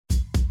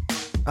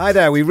Hi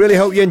there, we really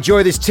hope you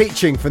enjoy this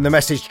teaching from the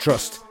Message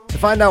Trust. To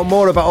find out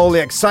more about all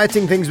the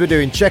exciting things we're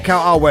doing, check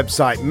out our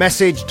website,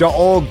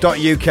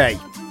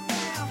 message.org.uk.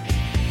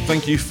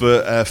 Thank you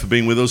for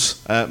being with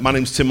us. My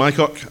name's Tim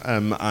Mycock.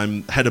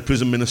 I'm Head of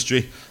Prison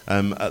Ministry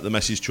at the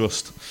Message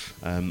Trust.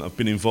 I've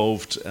been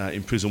involved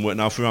in prison work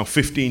now for around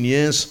 15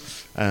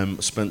 years.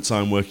 Spent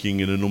time working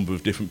in a number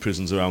of different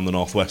prisons around the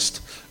northwest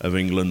of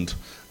England,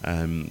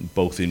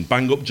 both in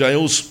bang-up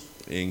jails,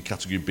 in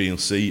category B and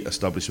C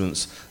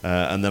establishments,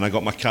 and then I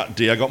got my Cat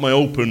D. I got my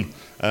open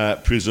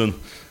prison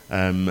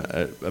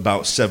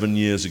about 7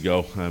 years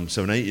ago,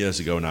 8 years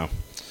ago now.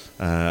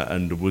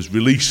 And was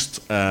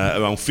released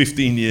around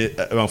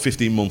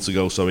 15 months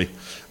ago, sorry.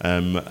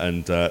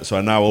 So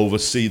I now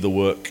oversee the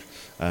work.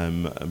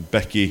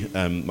 Becky,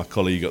 my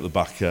colleague at the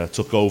back,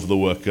 took over the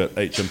work at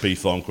HMP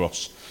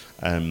Thorncross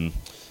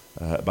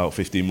about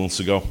 15 months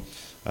ago,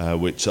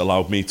 which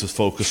allowed me to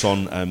focus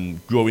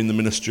on growing the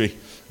ministry,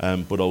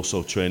 but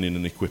also training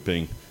and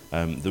equipping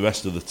the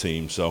rest of the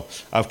team. So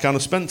I've kind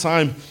of spent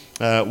time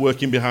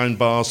working behind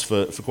bars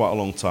for quite a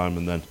long time,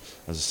 and then,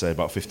 as I say,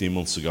 about 15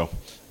 months ago,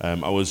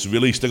 I was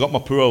released. I got my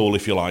parole,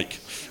 if you like,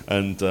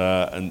 and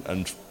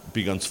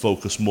began to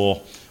focus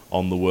more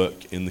on the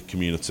work in the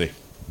community.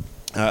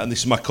 And this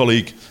is my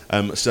colleague,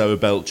 Sarah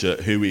Belcher,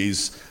 who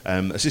is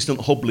Assistant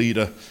Hub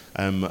Leader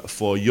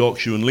for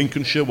Yorkshire and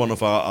Lincolnshire, one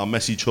of our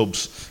message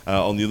hubs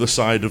on the other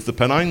side of the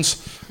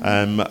Pennines.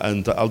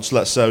 And I'll just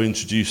let Sarah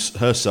introduce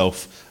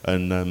herself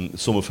and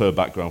some of her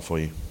background for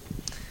you.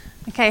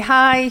 Okay,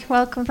 hi,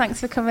 welcome, thanks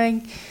for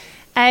coming.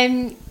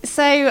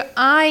 So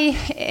I,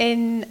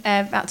 in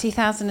about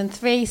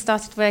 2003,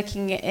 started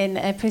working in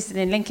a prison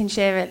in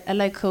Lincolnshire, a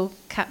local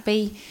Cat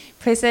B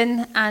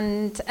prison,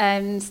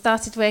 and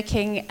started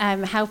working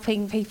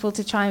helping people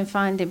to try and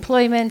find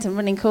employment and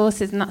running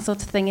courses and that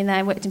sort of thing in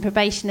there. Worked in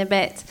probation a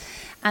bit,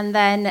 and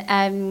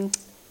then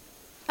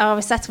our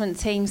resettlement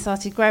team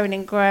started growing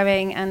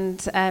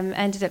and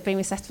ended up being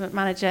resettlement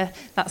manager.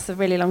 That's a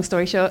really long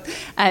story short.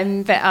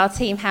 But our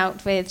team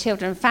helped with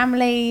children and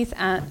families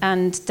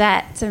and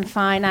debt and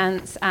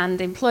finance and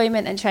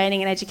employment and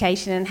training and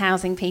education and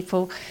housing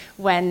people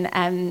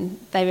when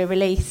they were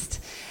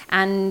released.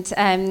 And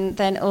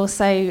then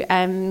also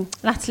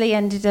latterly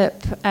ended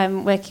up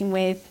working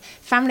with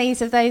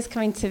families of those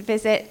coming to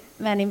visit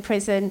men in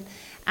prison.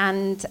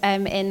 And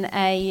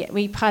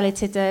we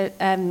piloted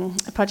a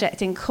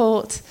project in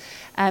court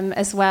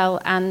as well,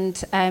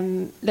 and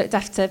looked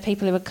after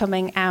people who were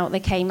coming out.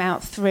 They came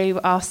out through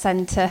our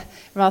centre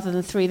rather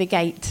than through the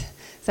gate.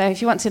 So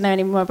if you want to know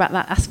any more about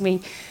that, ask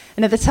me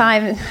another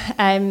time.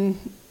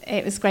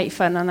 It was great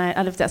fun, and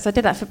I loved it. So I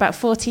did that for about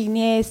 14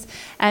 years.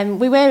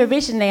 We were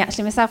originally,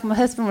 actually, myself and my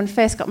husband, when we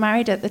first got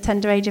married at the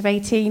tender age of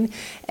 18,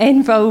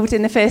 involved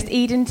in the first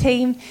Eden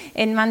team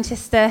in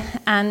Manchester.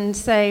 And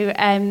so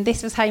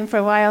this was home for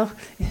a while.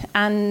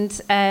 And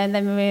then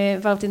we were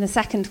involved in the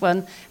second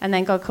one. And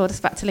then God called us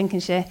back to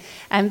Lincolnshire.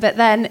 But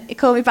then he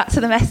called me back to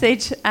the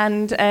message.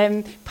 And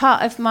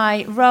part of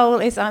my role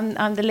is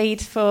I'm the lead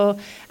for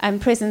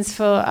prisons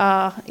for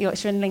our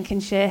Yorkshire and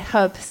Lincolnshire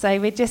hub. So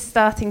we're just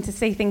starting to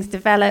see things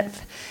develop,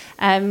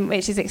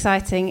 which is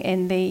exciting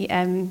in the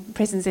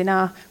prisons in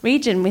our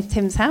region with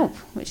Tim's help,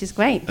 which is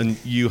great. And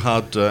you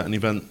had an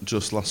event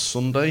just last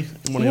Sunday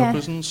in one of your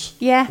prisons?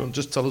 Yeah.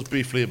 Just tell us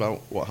briefly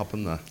about what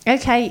happened there.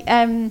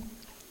 Okay.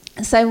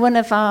 So one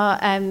of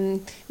our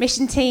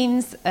mission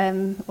teams,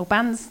 or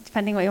bands,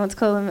 depending what you want to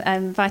call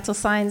them, Vital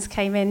Signs,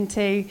 came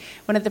into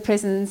one of the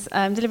prisons,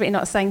 deliberately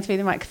not saying through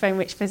the microphone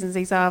which prisons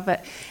these are,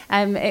 but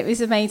it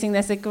was amazing.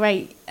 There's a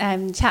great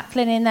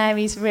chaplain in there.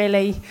 He's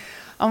really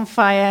on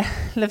fire,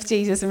 loves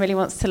Jesus, and really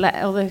wants to let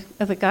all the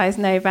other guys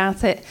know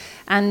about it.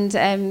 And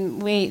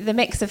the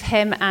mix of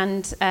him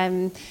and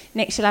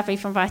Nick Shalabi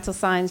from Vital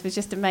Signs was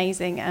just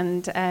amazing.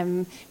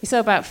 And we saw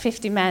about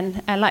 50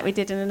 men, like we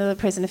did in another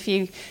prison a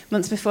few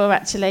months before,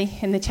 actually,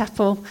 in the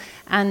chapel,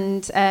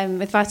 and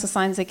with Vital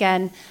Signs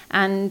again.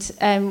 And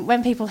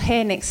when people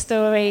hear Nick's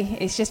story,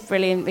 it's just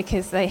brilliant,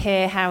 because they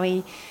hear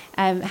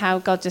how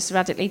God just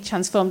radically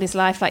transformed his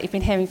life, like you've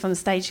been hearing from the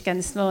stage again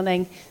this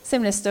morning,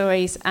 similar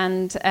stories.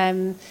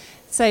 And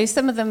so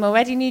some of them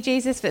already knew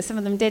Jesus, but some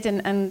of them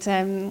didn't, and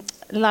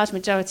a large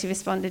majority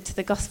responded to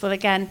the gospel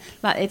again,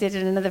 like they did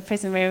in another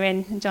prison we were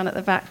in. John at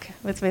the back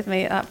was with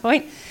me at that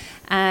point.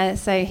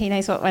 So he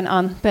knows what went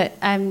on. But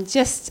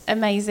just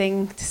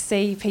amazing to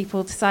see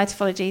people decide to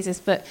follow Jesus.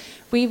 But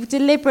we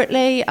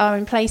deliberately are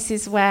in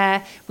places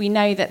where we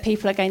know that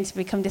people are going to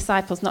become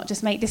disciples, not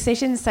just make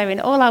decisions. So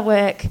in all our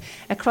work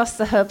across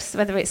the hubs,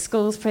 whether it's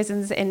schools,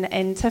 prisons,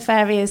 in tough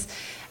areas,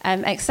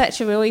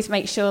 etc., we always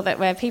make sure that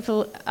where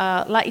people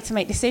are likely to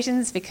make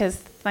decisions, because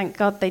thank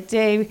God they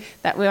do,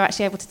 that we're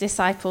actually able to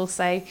disciple.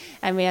 So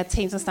we had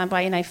teams on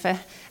standby, for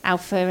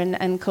Alpha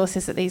and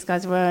courses that these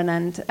guys run,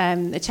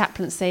 and the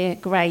chaplaincy are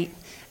great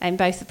in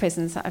both the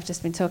prisons that I've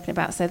just been talking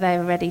about. So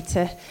they're ready to,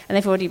 and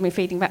they've already been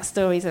feeding back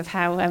stories of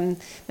how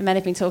the men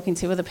have been talking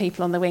to other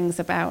people on the wings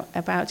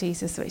about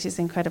Jesus, which is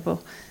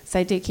incredible.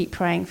 So do keep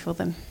praying for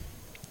them.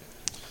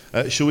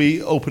 Shall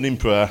we open in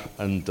prayer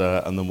and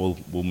then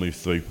we'll move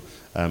through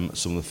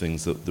some of the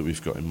things that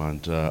we've got in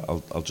mind.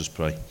 I'll just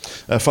pray.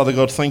 Father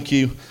God, thank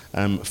you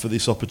for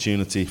this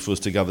opportunity for us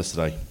to gather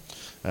today,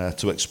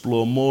 to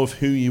explore more of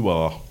who you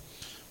are,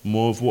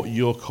 more of what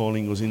you're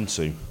calling us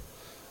into,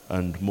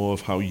 and more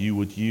of how you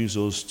would use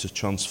us to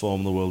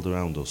transform the world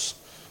around us.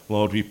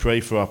 Lord, we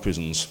pray for our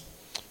prisons.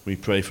 We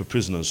pray for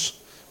prisoners.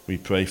 We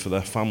pray for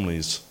their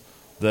families,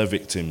 their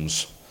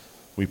victims.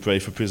 We pray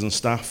for prison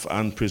staff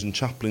and prison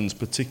chaplains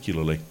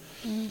particularly,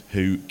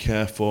 who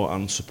care for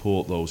and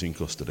support those in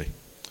custody.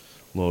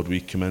 Lord, we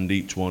commend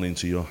each one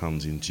into your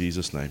hands in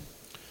Jesus' name.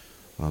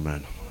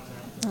 Amen.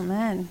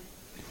 Amen.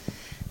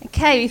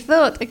 Okay, we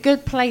thought a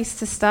good place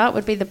to start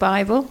would be the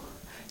Bible.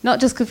 Not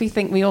just because we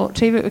think we ought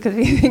to, but because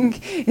we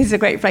think it's a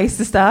great place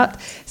to start.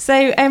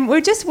 So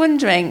we're just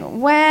wondering,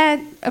 where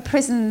are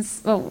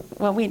prisons, well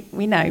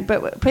we know,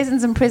 but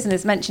prisons and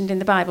prisoners mentioned in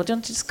the Bible? Do you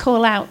want to just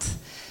call out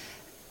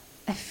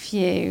a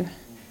few?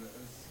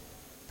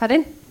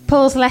 Pardon?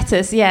 Paul's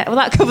letters, yeah. Well,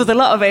 that covers a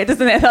lot of it,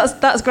 doesn't it?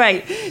 That's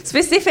great.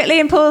 Specifically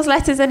in Paul's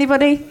letters,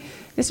 anybody?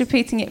 Just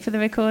repeating it for the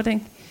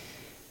recording.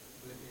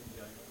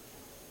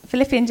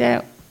 Philippian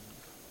jail.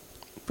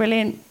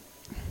 Brilliant.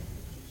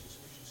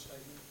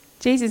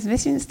 Jesus'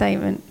 mission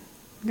statement.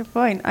 Good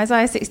point.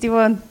 Isaiah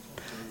 61.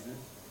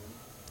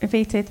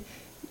 Repeated.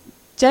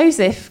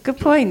 Joseph. Good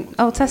point.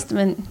 Old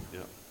Testament.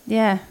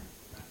 Yeah.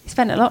 He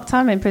spent a lot of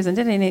time in prison,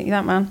 didn't he,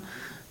 that man?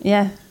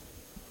 Yeah.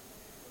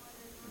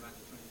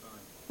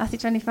 Matthew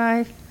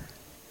 25.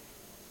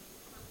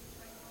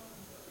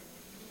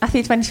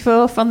 Matthew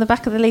 24 from the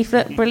back of the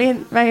leaflet.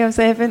 Brilliant. Very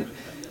observant.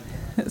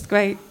 That's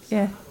great.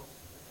 Yeah.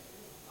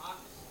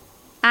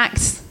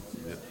 Acts.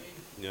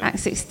 Yeah.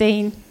 Acts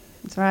 16.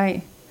 That's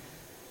right.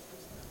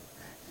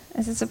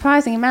 There's a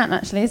surprising amount,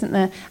 actually, isn't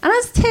there? And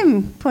as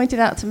Tim pointed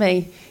out to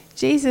me,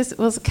 Jesus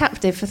was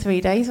captive for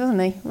 3 days,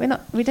 wasn't he? We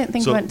don't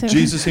think he went to...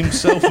 Jesus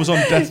himself was on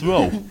death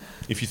row,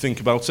 if you think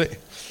about it.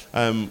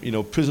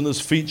 Prisoners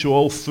feature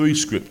all through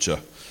Scripture,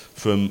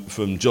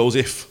 from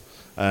Joseph,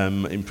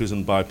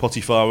 imprisoned by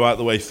Potiphar, right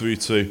the way through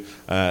to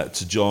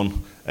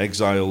John,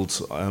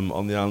 exiled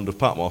on the island of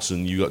Patmos,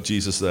 and you got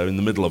Jesus there in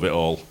the middle of it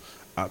all,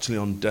 actually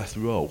on death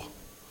row,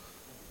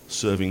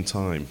 serving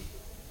time.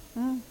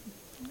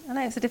 I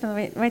know, it's a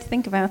different way to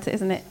think about it,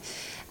 isn't it?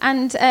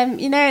 And,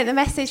 the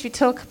message, we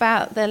talk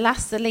about the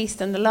last, the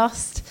least, and the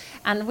lost,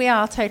 and we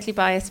are totally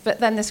biased, but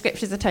then the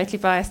scriptures are totally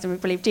biased, and we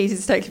believe Jesus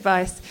is totally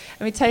biased,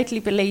 and we totally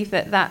believe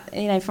that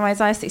from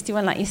Isaiah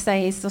 61, like you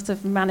say, is sort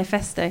of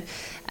manifesto.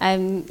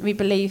 We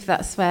believe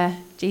that's where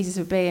Jesus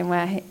would be and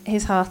where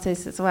his heart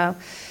is as well.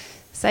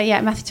 So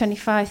yeah, Matthew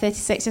 25,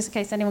 36, just in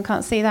case anyone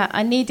can't see that.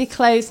 I needed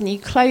clothes and you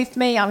clothed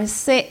me. I was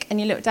sick and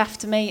you looked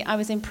after me. I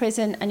was in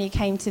prison and you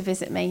came to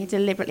visit me. He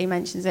deliberately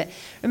mentions it.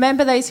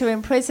 Remember those who are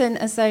in prison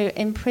as though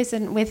in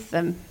prison with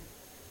them.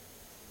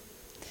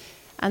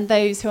 And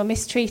those who are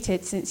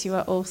mistreated, since you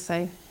are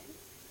also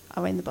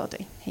in the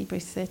body.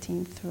 Hebrews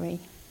 13:3.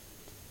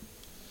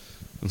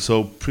 And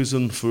so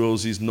prison for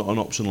us is not an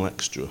optional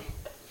extra.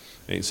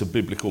 It's a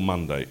biblical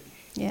mandate.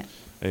 Yeah.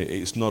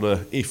 It's not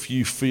a, if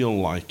you feel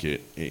like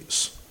it,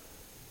 it's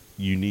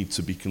you need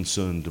to be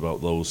concerned about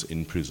those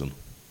in prison.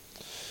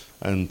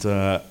 And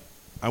I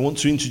want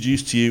to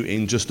introduce to you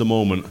in just a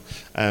moment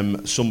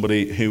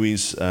somebody who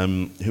is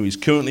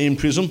currently in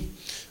prison,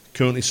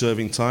 currently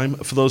serving time.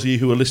 For those of you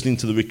who are listening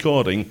to the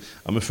recording,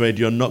 I'm afraid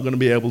you're not going to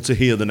be able to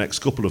hear the next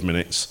couple of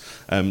minutes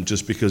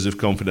just because of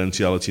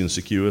confidentiality and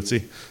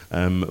security,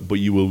 but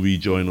you will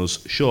rejoin us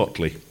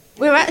shortly.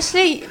 We're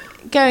actually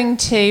going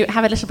to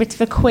have a little bit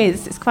of a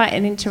quiz. It's quite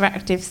an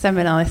interactive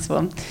seminar, this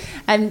one.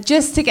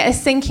 Just to get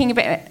us thinking a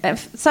bit.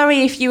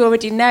 Sorry if you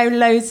already know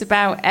loads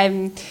about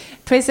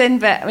prison,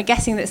 but we're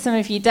guessing that some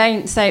of you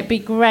don't, so it'd be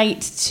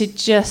great to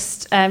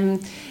just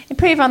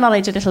improve our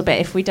knowledge a little bit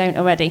if we don't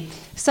already.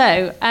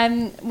 So,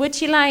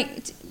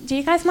 do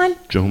you guys mind?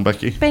 John,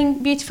 Becky.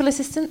 Being beautiful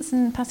assistants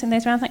and passing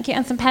those around, thank you.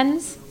 And some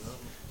pens.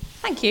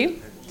 Thank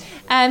you.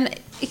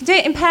 You can do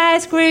it in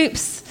pairs,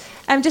 groups.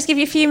 Just give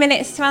you a few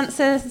minutes to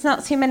answer. There's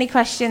not too many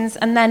questions,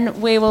 and then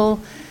we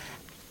will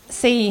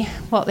see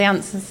what the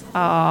answers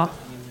are.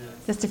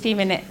 Just a few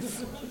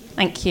minutes.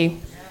 Thank you.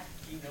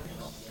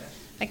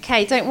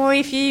 Okay, don't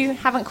worry if you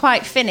haven't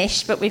quite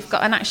finished, but we've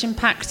got an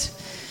action-packed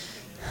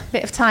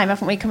bit of time,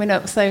 haven't we, coming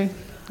up, so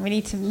we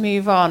need to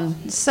move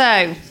on.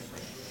 So,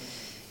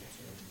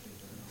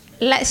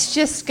 let's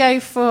just go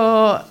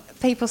for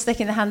people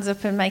sticking their hands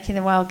up and making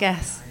a wild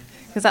guess,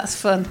 because that's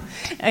fun.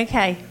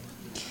 Okay.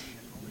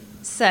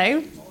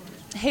 So,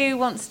 who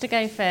wants to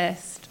go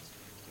first?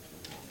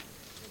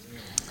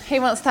 Who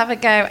wants to have a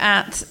go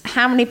at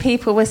how many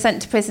people were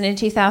sent to prison in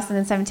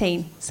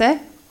 2017? Sir?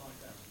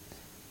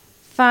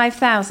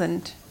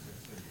 5,000.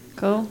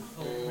 Cool.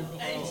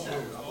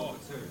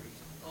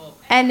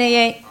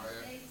 80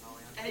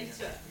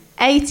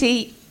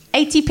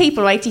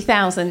 people or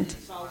 80,000?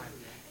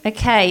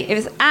 Okay, it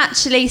was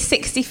actually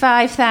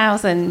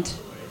 65,000.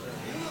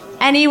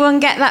 Anyone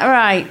get that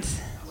right?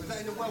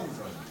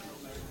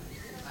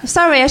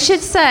 Sorry, I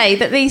should say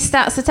that these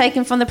stats are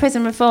taken from the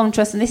Prison Reform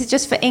Trust, and this is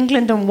just for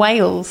England and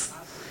Wales.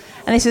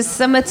 And this was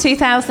summer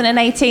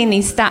 2018,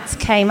 these stats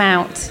came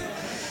out.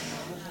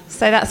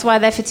 So that's why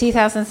they're for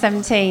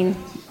 2017.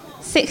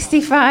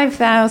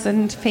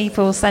 65,000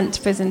 people sent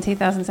to prison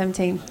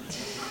 2017,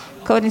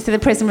 according to the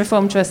Prison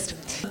Reform Trust.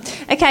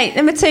 Okay,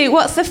 number 2,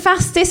 what's the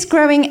fastest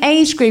growing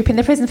age group in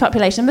the prison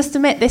population? I must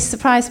admit, this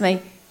surprised me.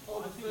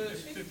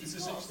 50 to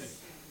 60.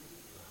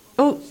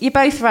 Oh, you're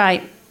both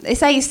right.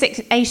 It's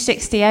age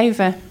 60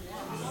 over.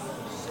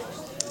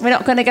 We're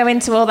not going to go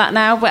into all that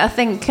now, but I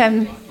think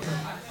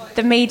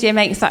the media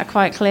makes that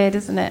quite clear,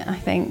 doesn't it? I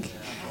think.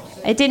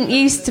 It didn't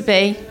used to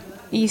be.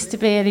 It used to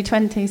be early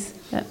 20s.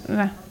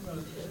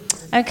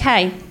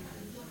 Okay.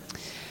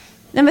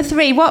 Number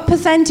 3, what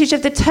percentage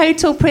of the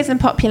total prison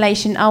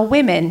population are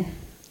women?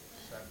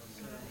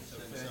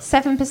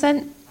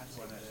 7%?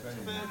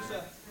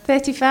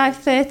 35,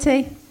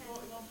 30?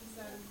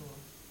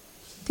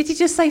 Did you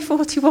just say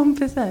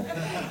 41%?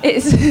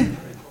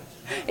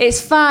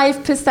 It's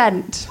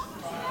 5%.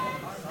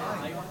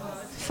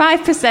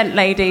 5%,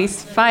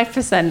 ladies.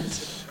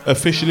 5%.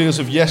 Officially, as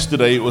of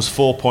yesterday, it was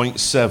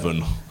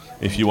 4.7,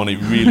 if you want it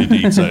really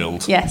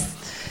detailed. Yes.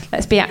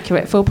 Let's be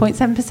accurate.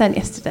 4.7%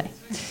 yesterday.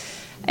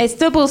 It's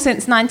doubled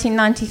since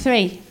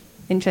 1993,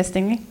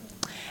 interestingly.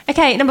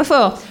 Okay, number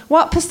 4.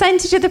 What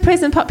percentage of the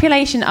prison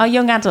population are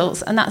young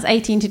adults? And that's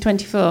 18 to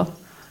 24.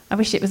 I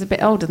wish it was a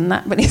bit older than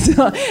that, but it's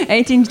not.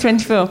 18 to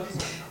 24.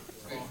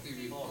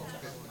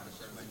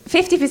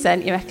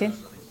 50%, you reckon?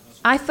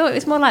 I thought it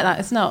was more like that.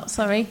 It's not,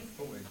 sorry.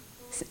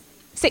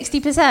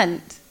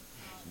 60%?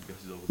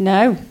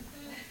 No.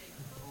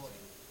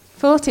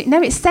 40?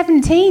 No, it's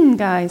 17,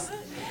 guys.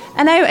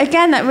 I know,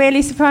 again, that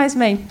really surprised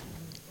me.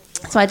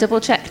 So I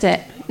double-checked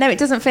it. No, it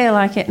doesn't feel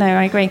like it. No,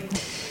 I agree.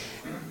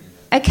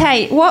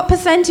 Okay, what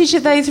percentage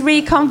of those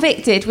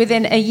reconvicted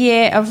within a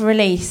year of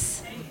release?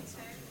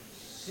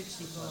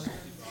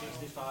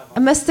 I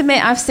must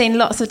admit, I've seen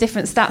lots of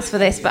different stats for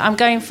this, but I'm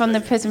going from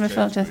the Prison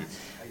Reform Trust.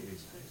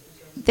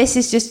 This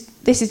is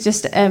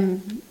just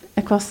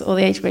across all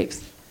the age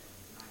groups.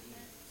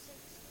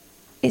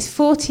 It's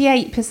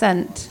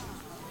 48%.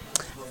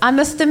 I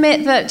must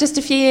admit that just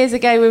a few years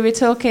ago we were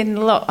talking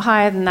a lot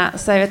higher than that,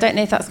 so I don't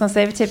know if that's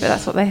conservative, but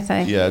that's what they're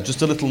saying. Yeah,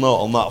 just a little note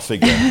on that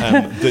figure.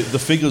 The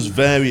figures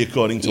vary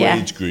according to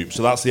age group,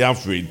 so that's the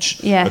average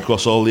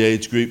across all the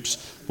age groups.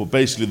 But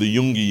basically, the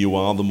younger you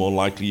are, the more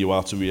likely you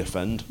are to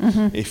reoffend.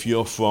 Mm-hmm. If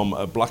you're from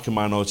a black and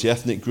minority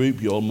ethnic group,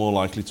 you're more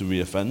likely to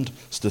reoffend,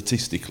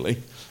 statistically.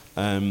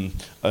 There's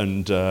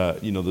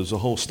a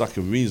whole stack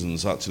of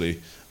reasons,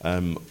 actually,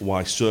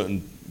 why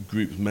certain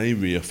groups may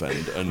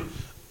reoffend,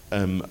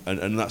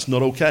 and that's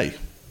not okay.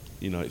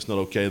 It's not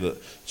okay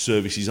that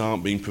services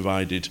aren't being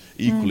provided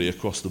equally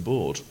across the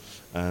board,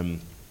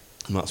 and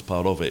that's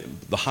part of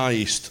it. The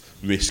highest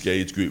risk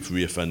age group for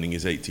reoffending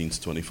is 18 to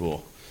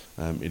 24.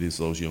 It is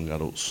those young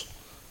adults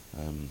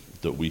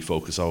that we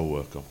focus our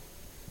work on.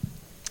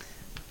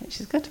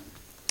 Which is good.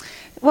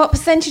 What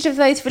percentage of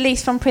those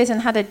released from prison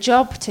had a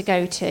job to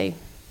go to?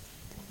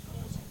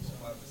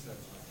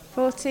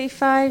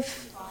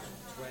 45?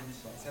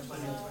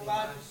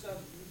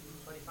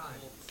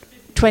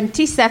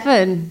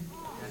 27.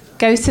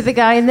 Goes to the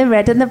guy in the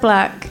red and the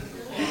black.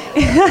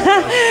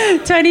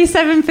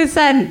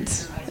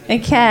 27%.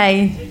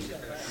 Okay.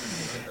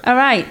 All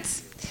right.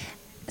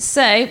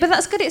 So, but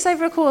that's good, it's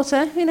over a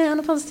quarter, on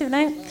a positive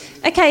note.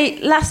 Okay,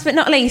 last but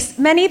not least,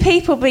 many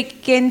people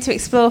begin to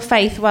explore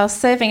faith while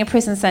serving a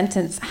prison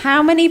sentence.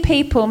 How many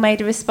people made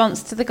a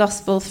response to the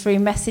gospel through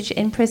Message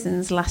in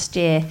Prisons last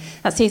year?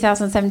 That's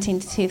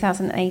 2017 to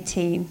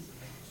 2018.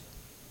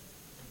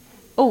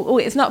 Oh,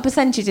 it's not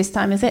percentage this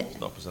time, is it?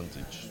 It's not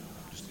percentage.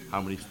 Just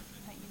how many?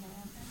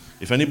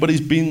 If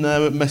anybody's been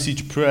there at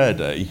Message Prayer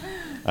Day,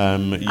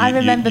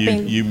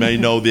 you may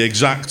know the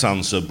exact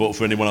answer, but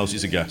for anyone else,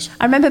 it's a guess.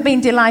 I remember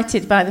being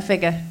delighted by the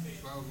figure.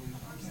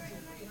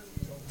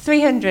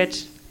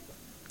 300.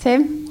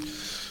 Tim?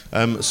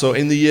 So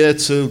in the year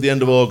to the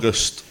end of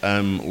August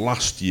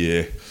last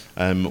year,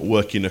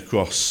 working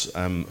across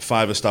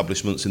 5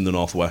 establishments in the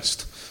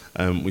northwest,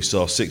 we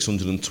saw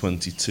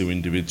 622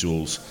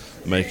 individuals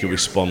make a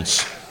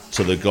response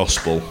to the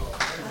gospel.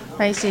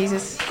 Praise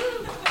Jesus.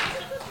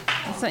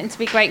 That's something to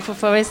be grateful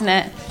for, isn't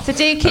it? So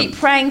do keep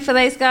praying for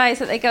those guys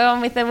that they go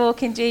on with their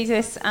walk in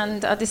Jesus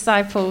and are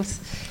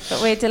disciples.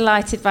 But we're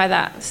delighted by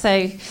that.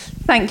 So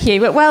thank you.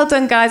 But well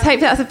done, guys.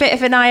 Hope that's a bit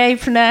of an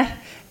eye-opener.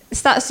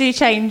 Stats do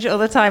change all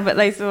the time, but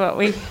those are what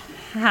we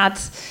had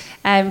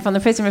from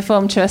the Prison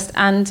Reform Trust,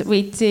 and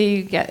we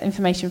do get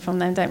information from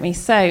them, don't we?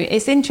 So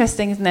it's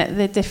interesting, isn't it,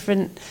 the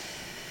different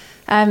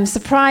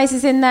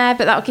surprises in there,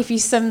 but that'll give you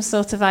some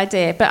sort of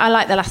idea. But I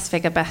like the last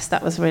figure best.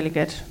 That was really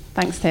good.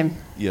 Thanks, Tim.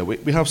 Yeah,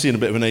 we have seen a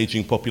bit of an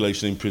ageing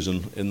population in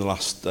prison in the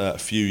last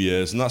few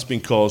years, and that's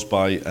been caused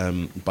by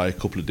a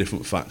couple of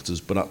different factors.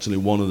 But actually,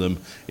 one of them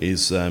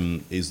is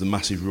the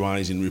massive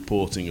rise in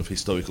reporting of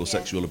historical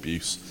sexual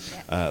abuse.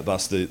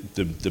 That's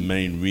the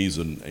main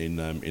reason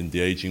in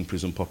the ageing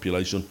prison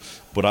population.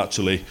 But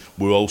actually,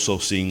 we're also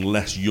seeing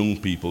less young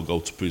people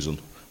go to prison,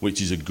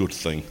 which is a good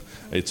thing.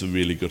 It's a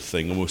really good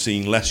thing, and we're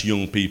seeing less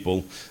young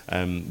people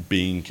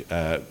being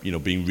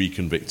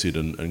reconvicted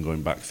and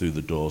going back through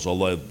the doors,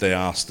 although they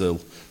are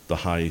still the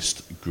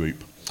highest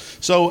group.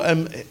 So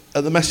at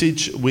the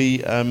Message,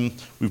 we've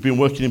been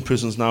working in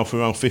prisons now for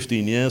around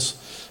 15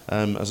 years,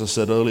 as I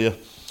said earlier,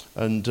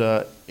 and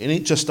in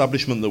each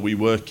establishment that we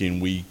work in,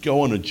 we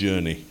go on a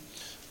journey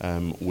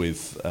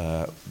with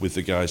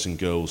the guys and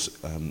girls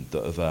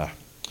that are there.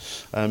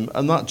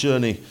 And that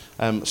journey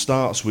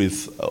starts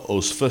with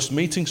us first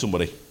meeting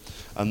somebody.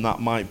 And that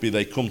might be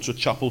they come to a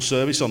chapel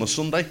service on a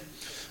Sunday,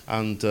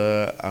 and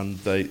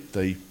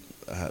they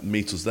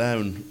meet us there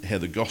and hear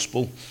the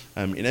gospel.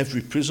 In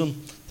every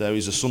prison, there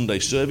is a Sunday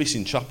service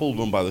in chapel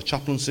run by the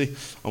chaplaincy,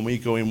 and we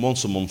go in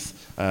once a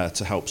month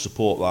to help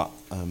support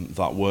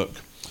that work.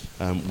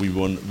 We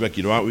run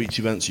regular outreach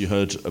events. You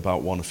heard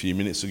about one a few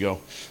minutes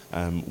ago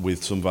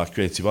with some of our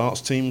creative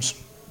arts teams.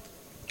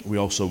 We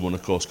also run a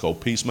course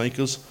called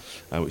Peacemakers,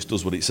 which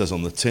does what it says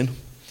on the tin.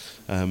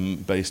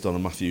 Based on a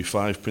Matthew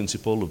 5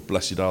 principle of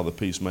blessed are the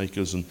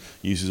peacemakers, and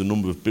uses a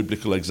number of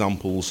biblical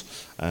examples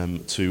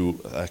to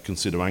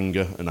consider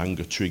anger and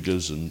anger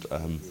triggers and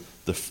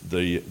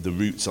the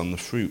roots and the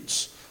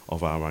fruits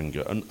of our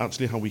anger, and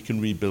actually how we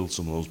can rebuild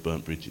some of those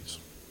burnt bridges.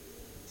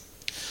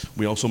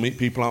 We also meet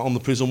people out on the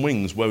prison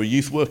wings, where a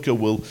youth worker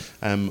will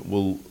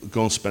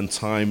go and spend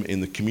time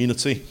in the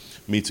community,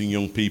 meeting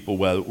young people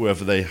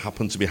wherever they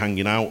happen to be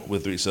hanging out,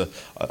 whether it's at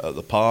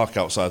the park,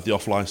 outside the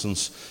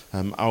off-licence.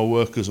 Our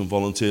workers and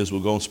volunteers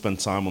will go and spend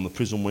time on the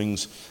prison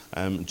wings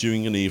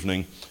during an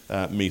evening,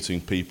 meeting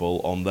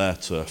people on their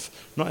turf.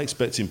 Not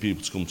expecting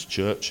people to come to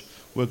church.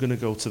 We're going to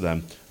go to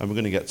them and we're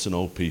going to get to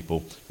know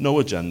people. No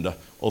agenda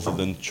other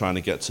than trying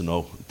to get to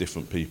know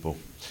different people.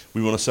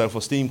 We run a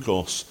self-esteem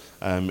course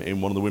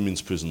in one of the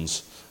women's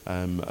prisons.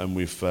 And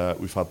we've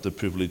had the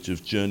privilege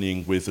of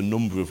journeying with a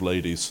number of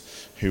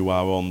ladies who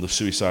are on the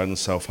suicide and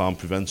self-harm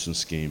prevention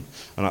scheme,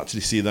 and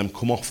actually see them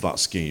come off that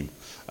scheme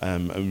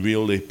and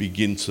really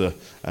begin to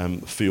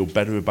feel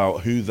better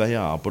about who they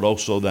are, but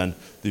also then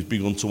they've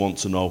begun to want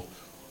to know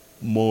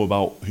more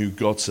about who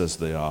God says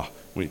they are,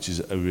 which is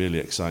a really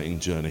exciting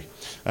journey.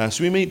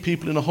 So we meet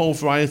people in a whole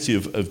variety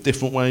of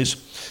different ways,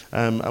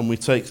 and we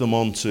take them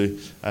on to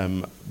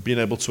being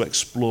able to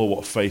explore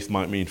what faith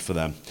might mean for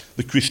them,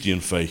 the Christian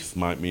faith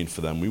might mean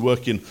for them. We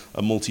work in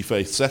a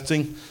multi-faith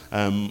setting,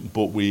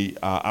 but we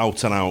are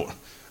out and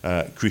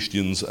out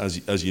Christians,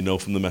 as you know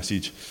from the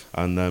Message,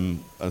 and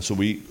so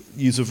we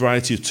use a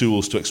variety of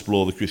tools to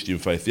explore the Christian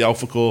faith. The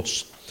Alpha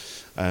course,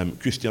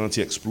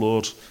 Christianity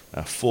Explored,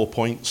 4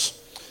 points.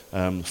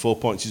 4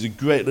 points is a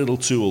great little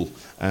tool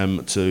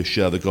to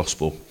share the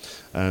gospel,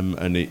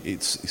 and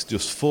it's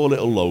just 4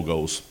 little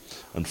logos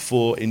and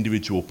 4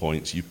 individual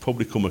points. You've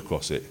probably come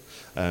across it,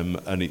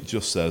 and it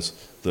just says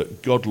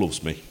that God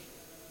loves me.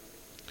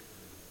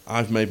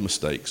 I've made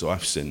mistakes, or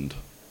I've sinned.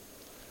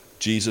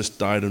 Jesus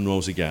died and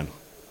rose again,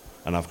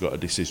 and I've got a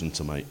decision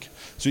to make.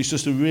 So it's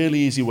just a really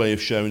easy way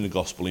of sharing the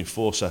gospel in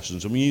 4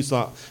 sessions, and we use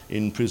that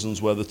in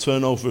prisons where the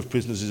turnover of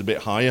prisoners is a bit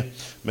higher,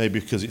 maybe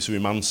because it's a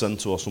remand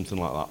centre or something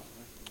like that.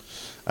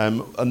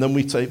 And then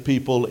we take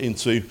people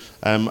into,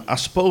 I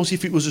suppose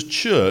if it was a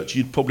church,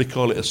 you'd probably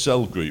call it a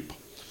cell group.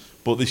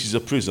 But this is a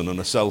prison, and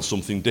a cell's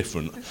something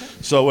different. Okay.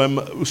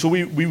 So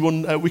we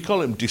run, we call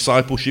them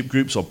discipleship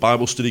groups or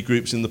Bible study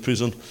groups in the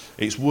prison.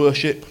 It's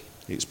worship,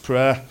 it's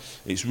prayer,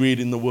 it's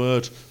reading the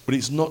word. But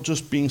it's not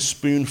just being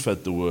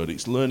spoon-fed the word.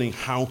 It's learning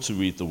how to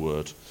read the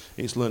word.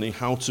 It's learning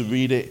how to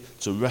read it,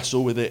 to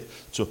wrestle with it,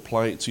 to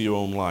apply it to your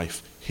own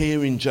life.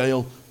 Here in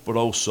jail, but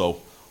also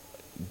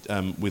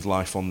with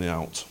life on the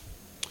out.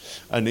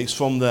 And it's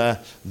from there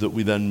that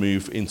we then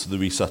move into the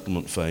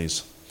resettlement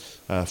phase.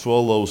 For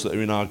all those that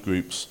are in our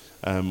groups,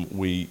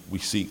 we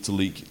seek to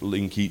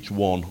link each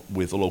one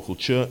with a local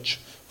church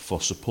for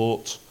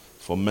support,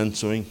 for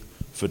mentoring,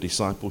 for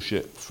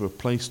discipleship, for a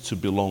place to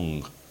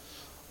belong,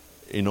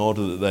 in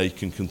order that they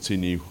can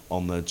continue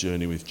on their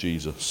journey with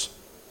Jesus.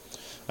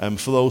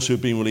 For those who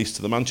have been released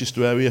to the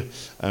Manchester area,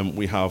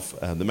 we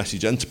have the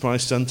Message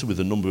Enterprise Centre with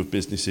a number of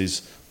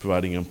businesses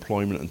providing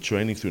employment and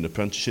training through an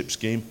apprenticeship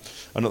scheme.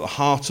 And at the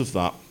heart of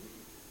that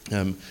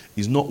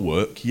is not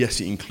work. Yes,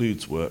 it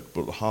includes work,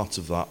 but at the heart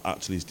of that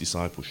actually is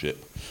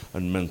discipleship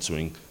and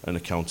mentoring and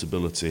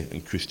accountability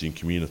and Christian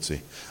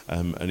community.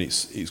 And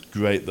it's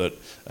great that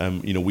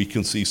we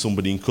can see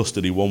somebody in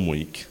custody one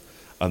week,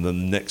 and then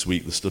the next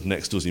week they stood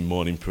next to us in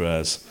morning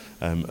prayers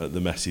at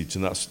the Message,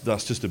 and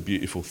that's just a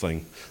beautiful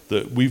thing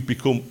that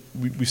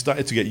we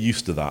started to get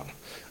used to that,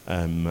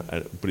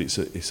 but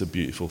it's a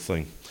beautiful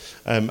thing.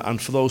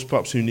 And for those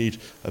perhaps who need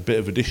a bit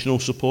of additional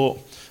support,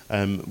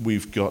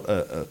 we've got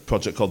a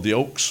project called The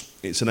Oaks.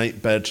 It's an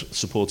 8-bed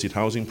supported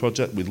housing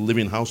project with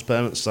living house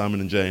parents,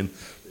 Simon and Jane,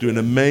 do an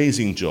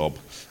amazing job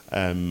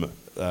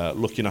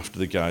looking after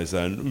the guys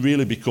there and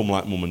really become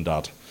like mum and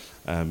dad.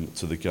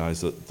 to the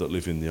guys that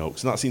live in the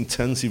Oaks. And that's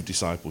intensive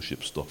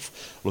discipleship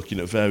stuff, looking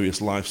at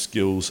various life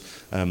skills.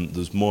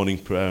 There's morning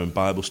prayer and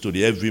Bible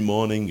study every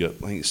morning at,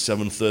 I think it's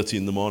 7:30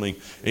 in the morning.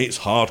 It's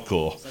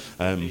hardcore.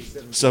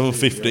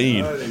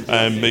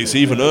 7:15. It's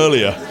even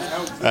earlier.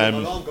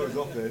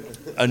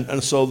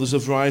 And so there's a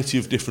variety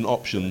of different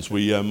options.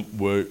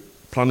 We're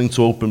planning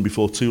to open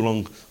before too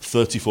long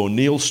 34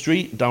 Neal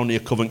Street down near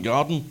Covent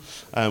Garden,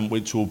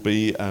 which will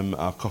be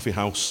our coffee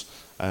house,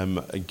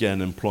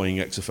 again employing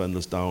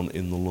ex-offenders down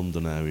in the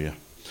London area.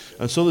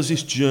 And so there's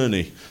this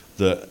journey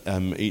that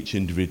each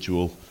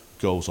individual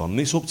goes on. And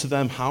it's up to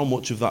them how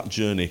much of that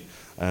journey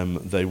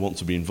they want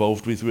to be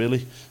involved with,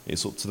 really.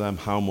 It's up to them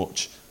how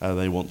much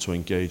they want to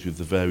engage with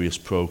the various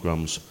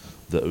programmes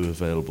that are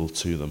available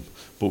to them.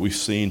 But we've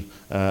seen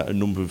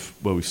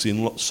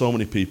so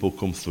many people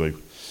come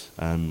through.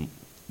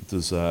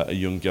 There's a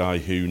young guy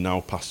who now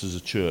pastors a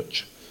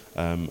church,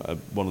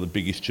 one of the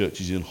biggest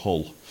churches in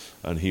Hull,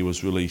 and he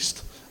was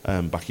released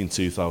back in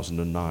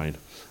 2009.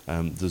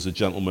 There's a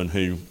gentleman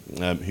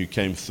who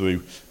came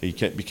through. He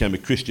became a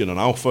Christian and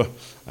Alpha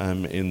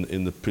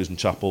in the prison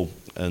chapel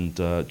and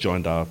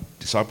joined our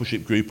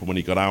discipleship group. And when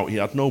he got out, he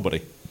had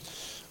nobody.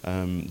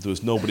 There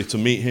was nobody to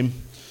meet him.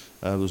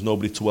 There was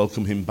nobody to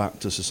welcome him back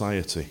to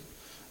society.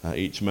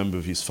 Each member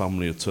of his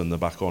family had turned their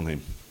back on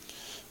him.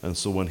 And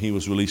so when he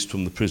was released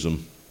from the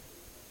prison,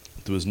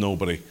 there was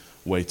nobody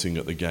waiting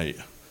at the gate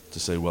to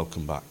say,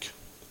 welcome back,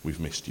 we've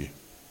missed you.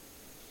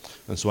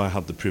 And so I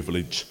had the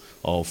privilege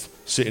of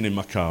sitting in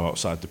my car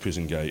outside the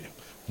prison gate,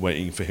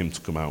 waiting for him to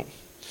come out.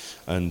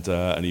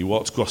 And he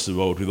walked across the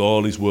road with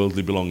all his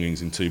worldly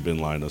belongings in 2 bin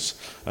liners,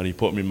 and he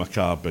put me in my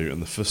car boot,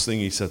 and the first thing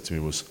he said to me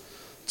was,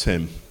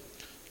 Tim,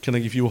 can I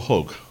give you a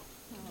hug?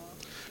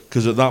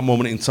 Because at that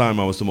moment in time,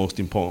 I was the most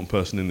important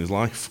person in his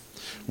life,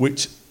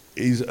 which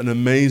is an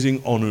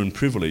amazing honour and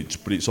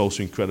privilege, but it's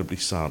also incredibly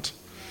sad.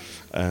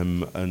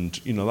 And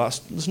you know,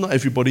 that's not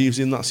everybody who's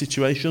in that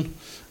situation.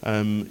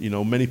 You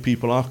know, many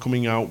people are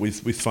coming out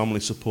with family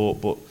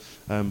support, but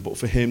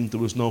for him there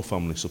was no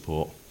family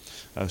support.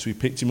 So we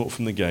picked him up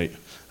from the gate.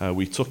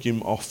 We took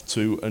him off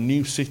to a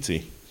new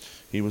city.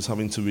 He was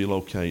having to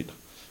relocate,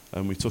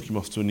 and we took him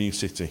off to a new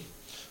city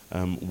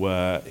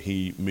where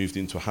he moved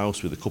into a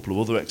house with a couple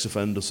of other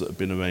ex-offenders that had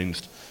been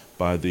arranged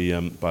by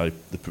the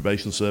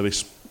probation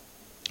service,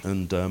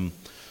 and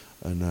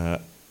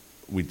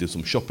we did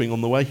some shopping on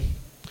the way.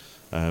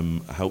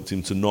 I helped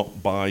him to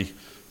not buy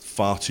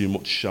far too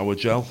much shower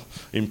gel.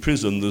 In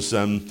prison, it's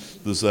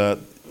a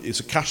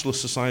cashless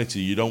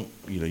society. You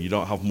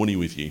don't have money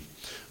with you,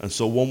 and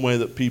so one way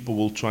that people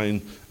will try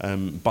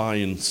and buy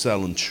and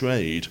sell and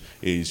trade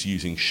is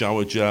using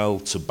shower gel,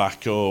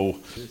 tobacco,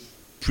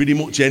 pretty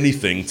much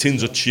anything,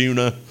 tins of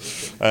tuna.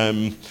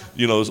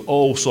 There's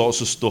all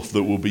sorts of stuff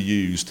that will be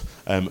used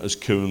as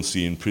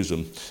currency in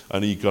prison.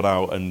 And he got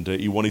out and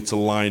he wanted to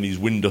line his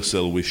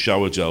windowsill with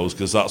shower gels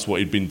because that's what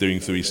he'd been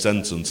doing through his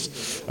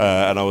sentence.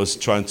 And I was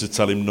trying to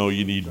tell him, no,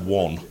 you need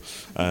one.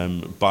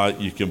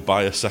 You can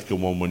buy a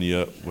second one when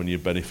your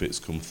benefits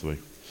come through.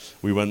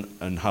 We went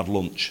and had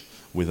lunch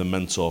with a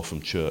mentor from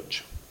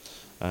church.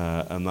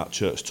 And that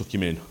church took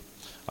him in,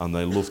 and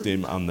they loved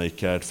him and they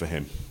cared for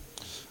him.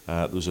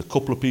 There was a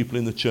couple of people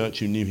in the church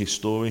who knew his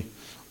story,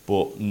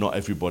 but not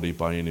everybody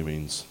by any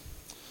means.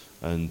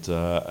 And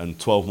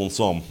 12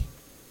 months on,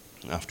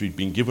 after he'd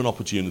been given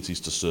opportunities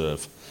to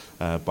serve,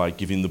 by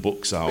giving the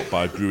books out,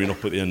 by brewing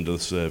up at the end of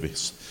the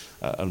service,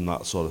 and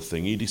that sort of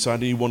thing, he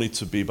decided he wanted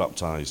to be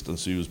baptised. And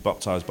so he was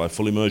baptised by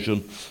full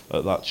immersion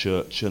at that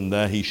church, and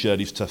there he shared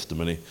his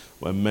testimony,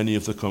 where many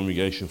of the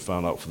congregation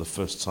found out for the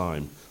first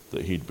time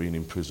that he'd been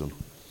in prison.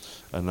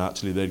 And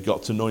actually they'd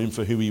got to know him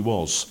for who he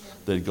was.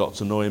 They'd got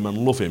to know him and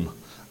love him,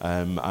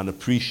 and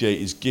appreciate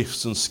his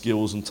gifts and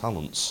skills and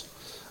talents.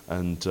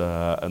 And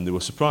they were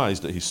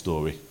surprised at his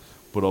story,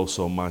 but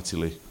also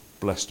mightily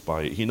blessed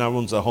by it. He now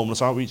runs a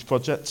homeless outreach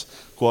project,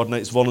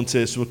 coordinates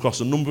volunteers from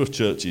across a number of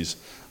churches,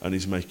 and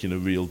is making a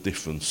real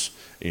difference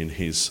in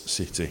his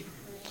city.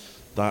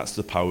 That's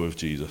the power of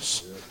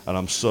Jesus. And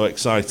I'm so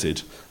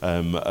excited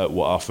at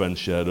what our friend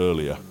shared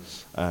earlier,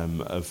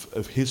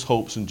 of his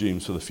hopes and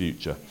dreams for the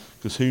future.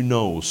 Because who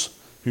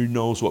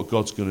knows what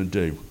God's going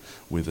to do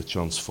with a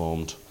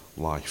transformed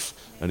life.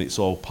 And it's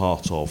all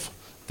part of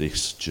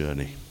this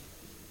journey.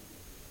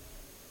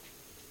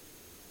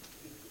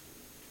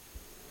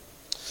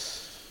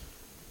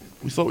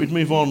 We thought we'd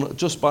move on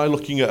just by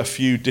looking at a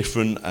few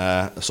different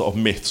sort of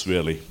myths,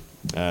 really.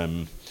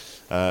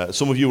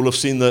 Some of you will have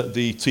seen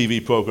the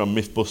TV programme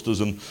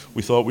Mythbusters, and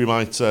we thought we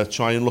might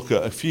try and look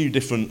at a few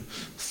different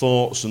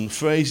thoughts and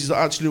phrases that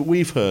actually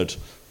we've heard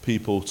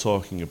people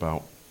talking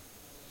about.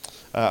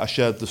 I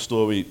shared the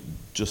story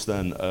just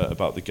then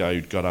about the guy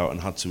who'd got out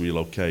and had to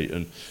relocate,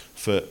 and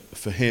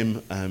for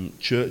him,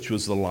 church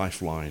was the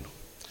lifeline.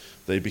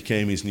 They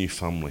became his new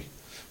family.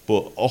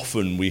 But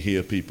often we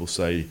hear people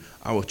say,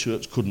 our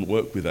church couldn't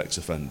work with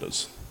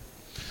ex-offenders.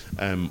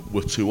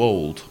 We're too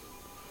old.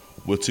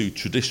 We're too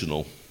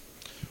traditional.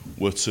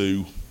 We're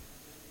too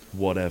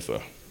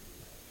whatever.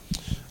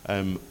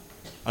 And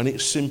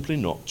it's simply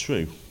not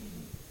true.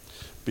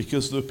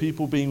 because there are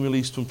people being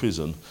released from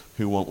prison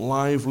who want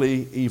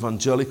lively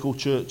evangelical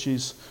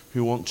churches,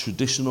 who want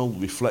traditional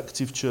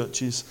reflective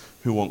churches,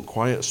 who want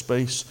quiet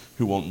space,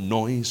 who want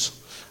noise.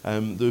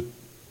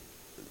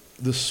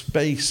 The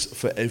space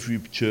for every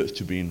church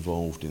to be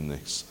involved in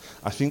this.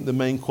 I think the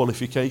main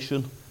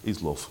qualification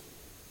is love.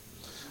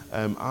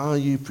 Are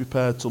you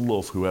prepared to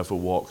love whoever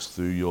walks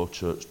through your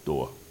church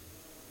door?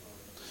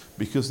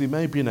 Because they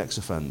may be an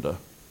ex-offender,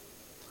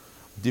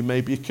 they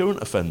may be a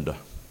current offender,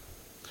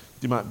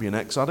 they might be an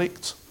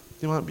ex-addict,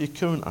 they might be a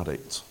current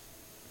addict,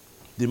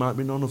 they might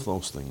be none of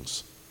those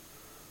things,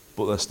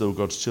 but they're still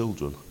God's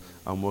children,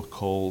 and we're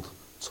called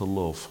to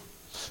love.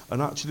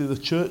 And actually the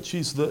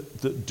churches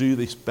that do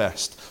this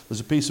best, there's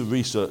a piece of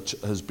research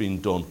that has been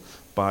done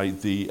by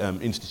the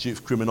Institute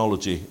of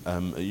Criminology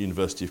at the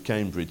University of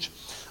Cambridge,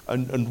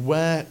 and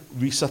where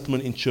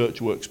resettlement in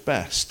church works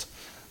best,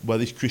 where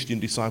this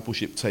Christian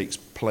discipleship takes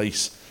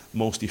place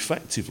most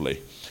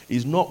effectively,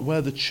 is not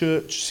where the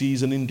church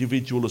sees an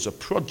individual as a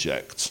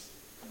project,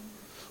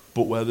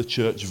 but where the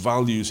church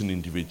values an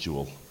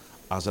individual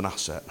as an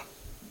asset.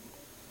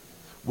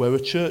 Where a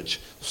church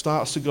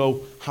starts to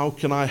go, how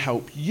can I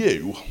help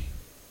you?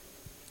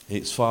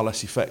 It's far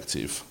less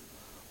effective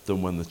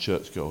than when the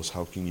church goes,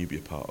 how can you be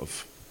a part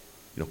of?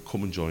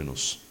 Come and join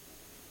us.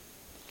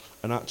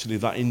 And actually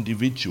that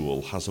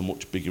individual has a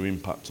much bigger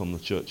impact on the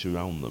church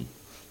around them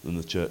than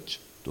the church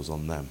does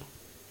on them.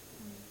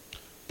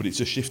 But it's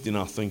a shift in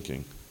our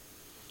thinking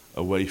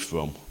away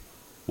from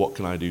what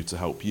can I do to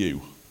help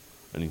you,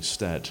 and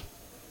instead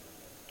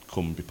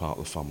come and be part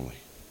of the family.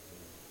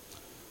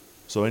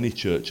 So any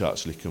church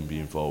actually can be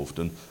involved.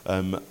 And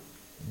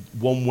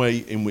one way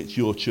in which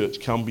your church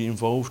can be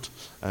involved,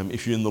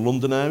 if you're in the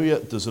London area,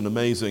 there's an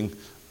amazing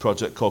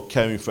project called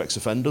Caring for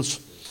Ex-Offenders.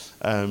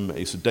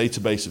 It's a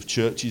database of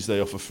churches. They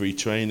offer free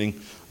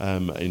training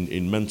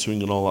in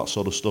mentoring and all that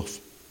sort of stuff.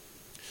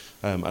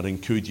 I'd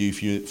encourage you,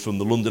 if you're from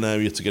the London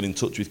area, to get in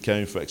touch with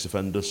Caring for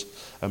Ex-Offenders.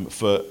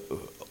 For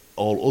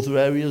all other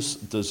areas,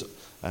 there's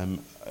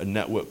a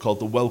network called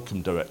the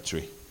Welcome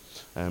Directory.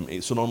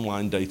 It's an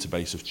online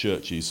database of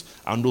churches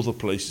and other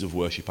places of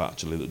worship,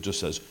 actually, that just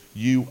says,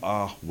 you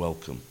are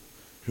welcome.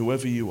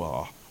 Whoever you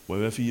are,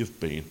 wherever you've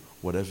been,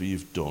 whatever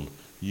you've done,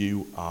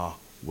 you are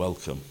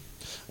welcome.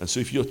 And so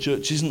if your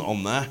church isn't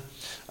on there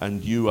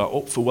and you are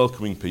up for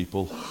welcoming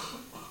people,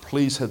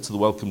 please head to the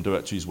Welcome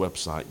Directory's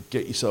website,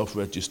 get yourself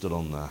registered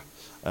on there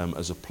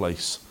as a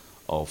place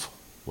of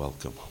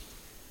welcome.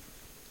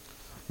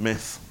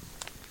 Myth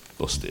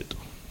busted.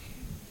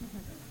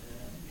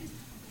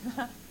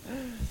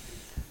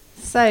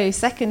 So,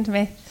 second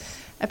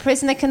myth, a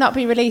prisoner cannot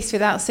be released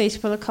without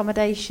suitable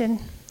accommodation.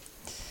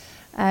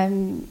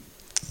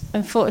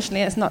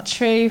 Unfortunately, it's not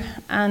true.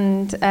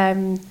 And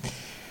when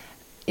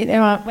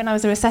I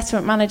was a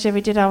resettlement manager,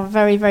 we did our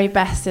very, very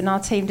best, and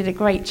our team did a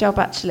great job,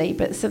 actually,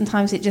 but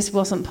sometimes it just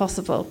wasn't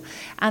possible.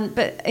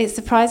 But it's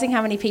surprising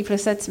how many people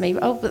have said to me,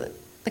 oh, but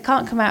they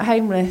can't come out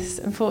homeless.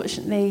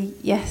 Unfortunately,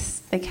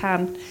 yes, they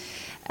can.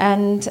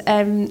 And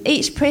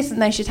each prison,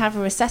 though, should have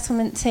a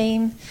resettlement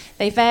team.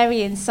 They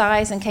vary in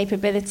size and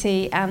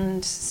capability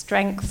and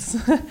strengths.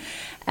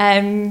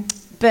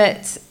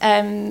 But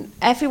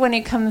everyone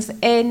who comes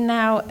in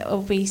now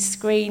will be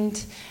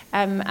screened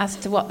as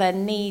to what their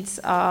needs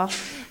are.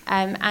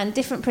 And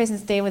different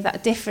prisons deal with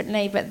that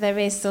differently, but there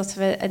is sort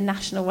of a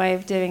national way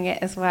of doing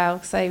it as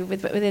well. So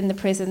within the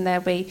prison,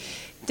 there'll be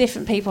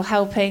different people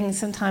helping,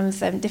 sometimes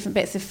different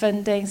bits of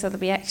funding, so there'll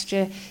be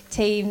extra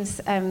teams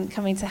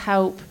coming to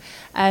help.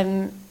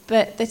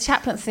 But the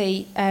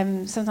chaplaincy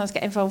sometimes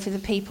get involved with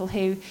the people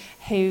who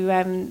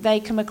they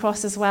come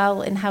across as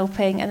well in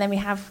helping, and then we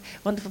have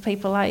wonderful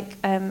people like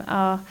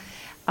our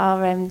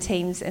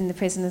teams in the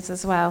prisons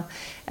as well.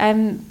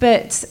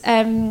 But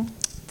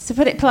to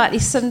put it politely,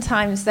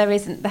 sometimes there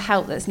isn't the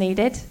help that's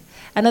needed,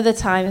 and other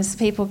times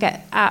people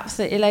get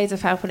absolutely loads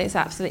of help and it's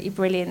absolutely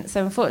brilliant.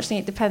 So unfortunately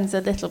it depends a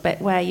little bit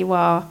where you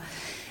are.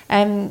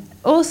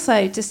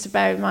 Also, just to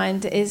bear in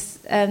mind is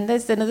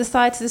there's another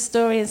side to the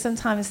story, and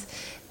sometimes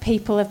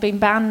people have been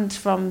banned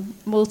from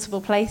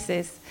multiple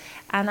places,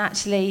 and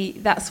actually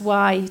that's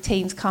why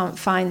teams can't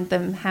find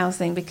them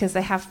housing, because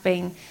they have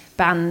been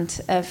banned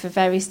for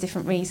various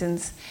different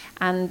reasons,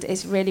 and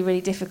it's really,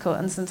 really difficult,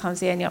 and sometimes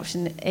the only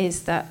option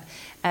is that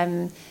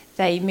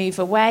they move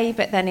away.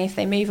 But then if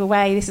they move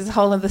away, this is a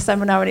whole other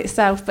seminar in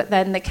itself, but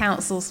then the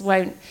councils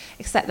won't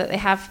accept that they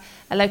have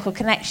a local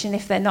connection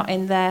if they're not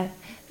in their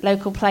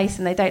local place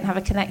and they don't have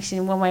a connection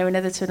in one way or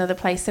another to another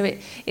place. So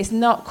it's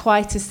not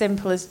quite as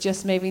simple as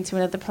just moving to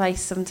another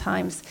place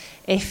sometimes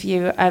if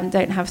you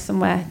don't have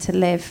somewhere to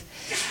live.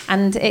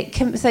 And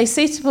so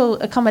suitable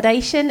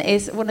accommodation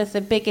is one of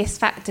the biggest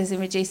factors in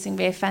reducing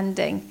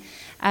reoffending,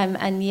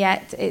 and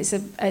yet it's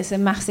a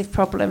massive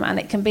problem, and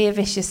it can be a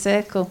vicious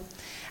circle.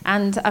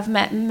 And I've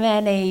met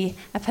many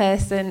a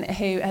person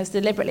who has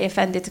deliberately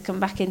offended to come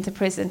back into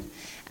prison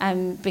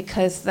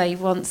because they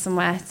want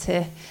somewhere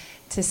to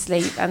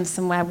sleep and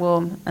somewhere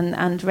warm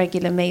and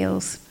regular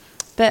meals.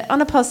 But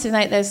on a positive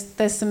note,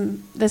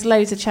 there's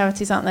loads of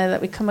charities, aren't there, that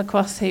we come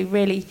across who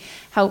really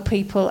help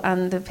people,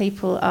 and the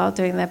people are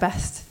doing their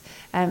best.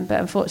 But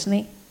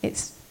unfortunately,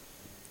 it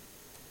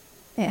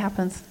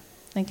happens.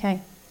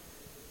 Okay.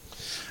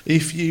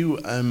 If you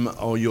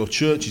or your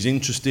church is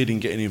interested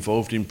in getting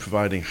involved in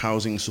providing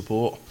housing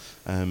support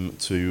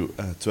to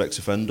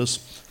ex-offenders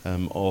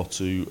or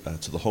to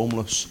the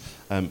homeless,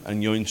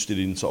 and you're interested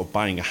in sort of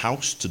buying a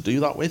house to do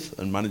that with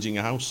and managing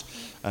a house,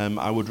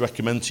 I would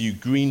recommend to you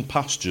Green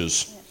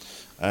Pastures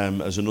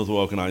as another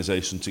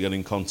organisation to get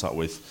in contact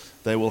with.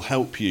 They will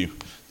help you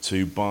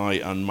to buy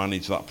and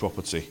manage that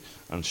property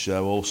and share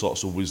all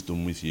sorts of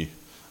wisdom with you.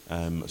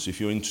 So if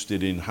you're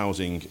interested in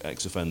housing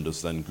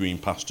ex-offenders, then Green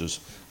Pastures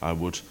I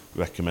would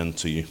recommend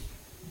to you.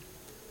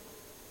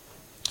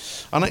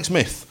 Our next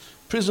myth.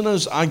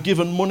 Prisoners are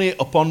given money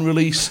upon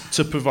release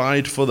to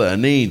provide for their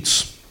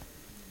needs.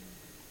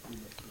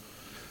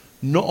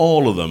 Not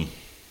all of them.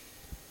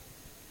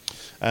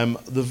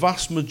 The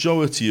vast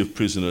majority of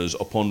prisoners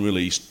upon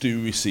release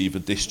do receive a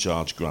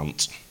discharge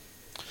grant.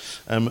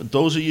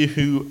 Those of you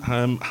who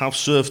have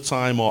served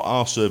time or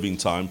are serving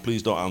time,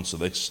 please don't answer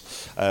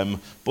this.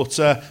 But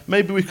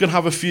maybe we can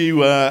have a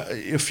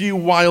few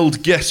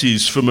wild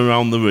guesses from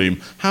around the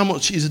room. How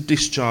much is a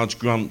discharge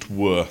grant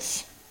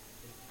worth?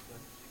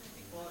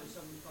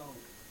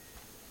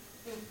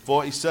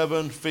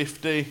 47,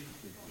 50.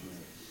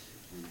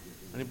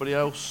 Anybody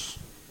else?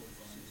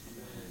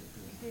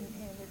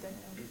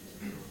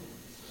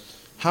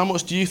 How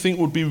much do you think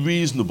would be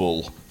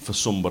reasonable for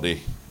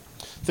somebody?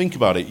 Think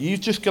about it.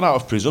 You've just got out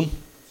of prison.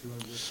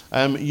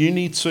 You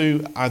need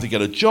to either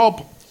get a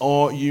job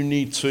or you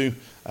need to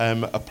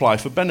apply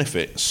for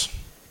benefits.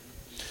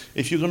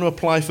 If you're going to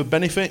apply for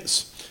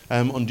benefits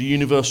under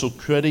universal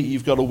credit,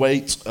 you've got to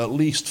wait at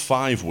least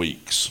 5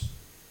 weeks.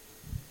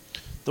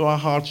 There are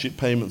hardship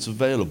payments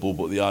available,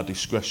 but they are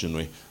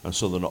discretionary, and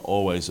so they're not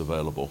always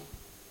available.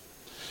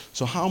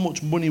 So how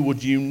much money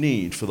would you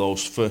need for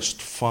those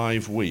first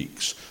 5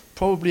 weeks?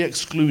 Probably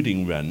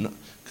excluding rent,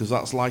 because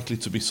that's likely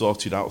to be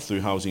sorted out through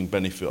housing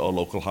benefit or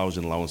local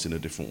housing allowance in a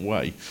different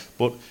way.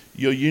 But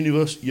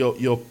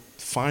your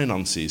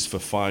finances for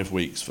 5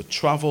 weeks, for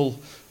travel,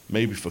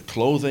 maybe for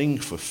clothing,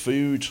 for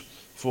food,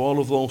 for all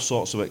of those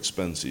sorts of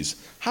expenses,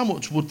 how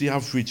much would the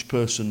average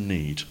person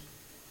need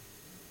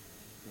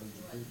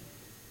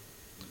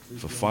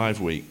for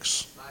 5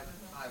 weeks?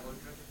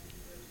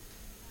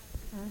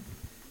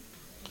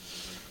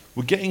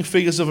 We're getting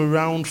figures of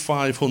around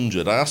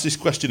 500. I asked this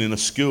question in a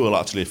school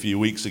actually a few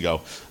weeks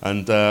ago,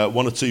 and 1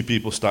 or 2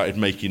 people started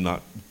making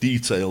that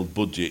detailed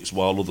budgets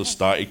while others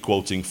started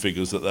quoting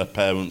figures that their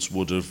parents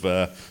would have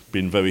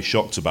been very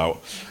shocked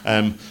about.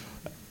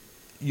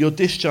 Your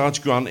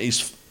discharge grant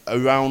is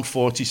around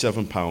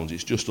 £47.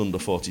 It's just under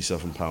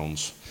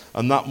 £47.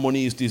 And that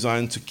money is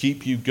designed to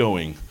keep you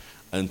going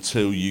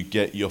until you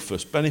get your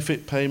first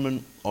benefit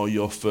payment or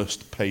your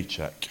first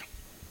paycheck.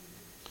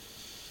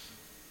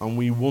 And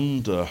we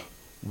wonder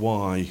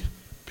why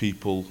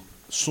people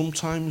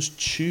sometimes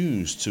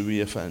choose to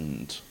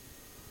reoffend,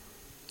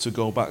 to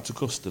go back to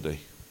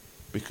custody,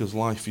 because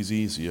life is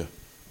easier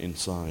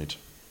inside.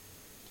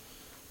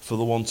 For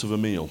the want of a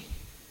meal.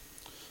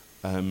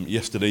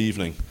 Yesterday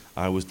evening,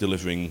 I was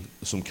delivering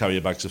some carrier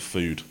bags of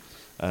food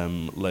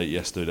late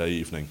yesterday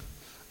evening,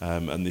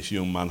 and this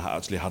young man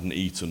actually hadn't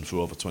eaten for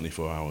over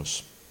 24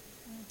 hours.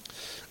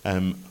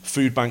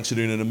 Food banks are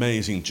doing an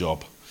amazing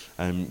job.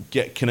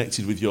 Get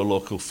connected with your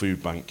local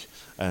food bank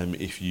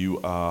if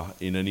you are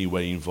in any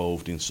way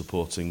involved in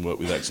supporting work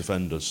with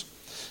ex-offenders.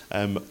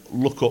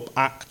 Look up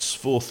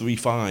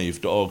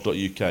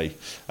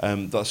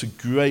acts435.org.uk. That's a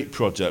great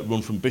project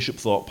run from Bishop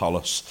Thorpe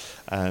Palace,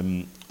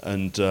 and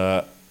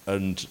that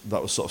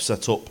was sort of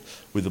set up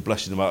with the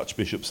blessing of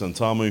Archbishop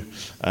Sentamu.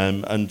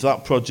 And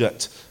that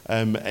project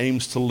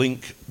aims to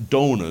link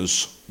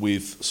donors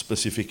with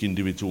specific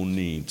individual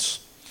needs.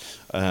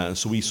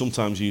 So we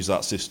sometimes use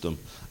that system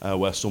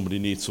where somebody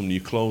needs some new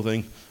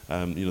clothing.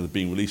 They're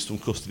being released from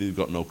custody, they've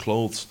got no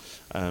clothes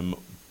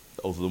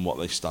other than what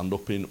they stand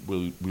up in.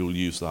 We'll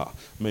use that.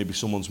 Maybe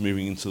someone's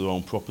moving into their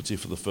own property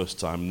for the first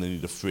time and they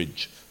need a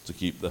fridge to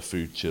keep their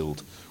food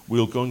chilled.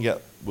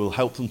 We'll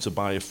help them to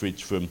buy a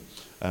fridge from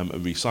a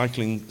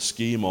recycling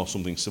scheme or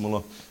something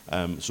similar.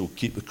 So we'll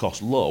keep the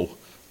cost low,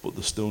 but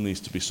there still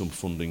needs to be some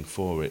funding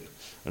for it.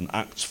 And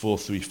Acts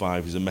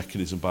 435 is a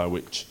mechanism by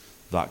which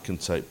that can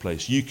take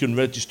place. You can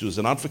register as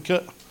an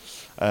advocate,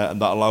 and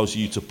that allows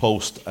you to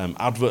post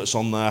adverts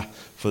on there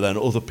for then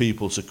other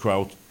people to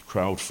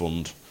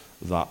crowdfund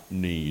that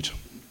need.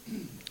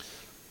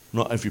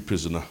 Not every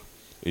prisoner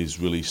is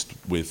released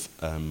with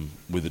a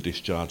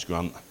discharge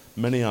grant.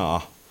 Many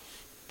are,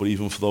 but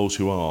even for those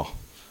who are,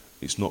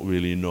 it's not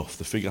really enough.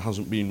 The figure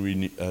hasn't been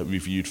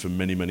reviewed for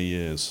many, many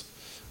years,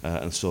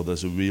 and so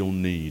there's a real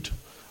need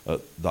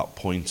at that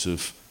point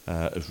of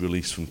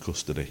release from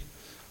custody,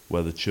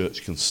 where the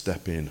church can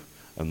step in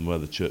and where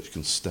the church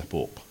can step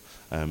up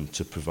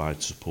to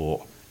provide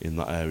support in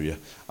that area.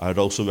 I'd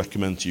also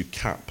recommend to you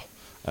CAP.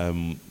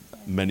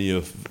 many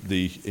of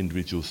the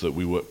individuals that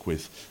we work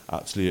with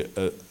actually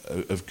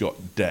have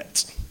got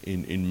debt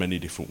in many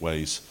different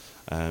ways.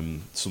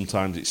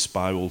 Sometimes it's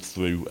spiraled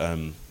through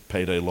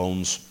payday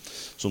loans.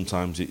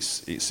 Sometimes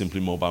it's simply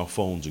mobile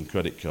phones and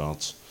credit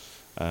cards.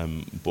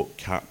 But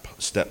CAP,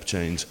 Step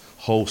Change,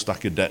 whole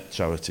stack of debt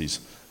charities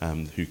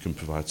who can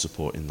provide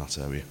support in that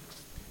area.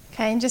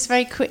 Okay, and just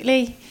very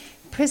quickly,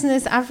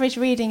 prisoners' average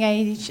reading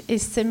age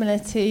is similar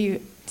to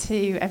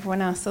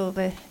everyone else, or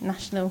the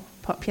national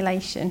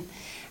population.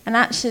 And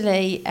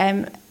actually,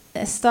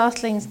 a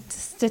startling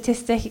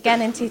statistic,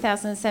 again in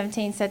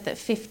 2017, said that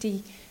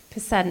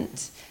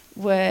 50%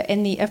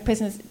 of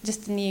prisoners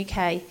just in the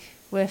UK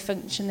were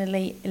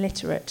functionally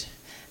illiterate,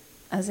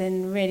 as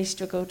in really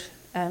struggled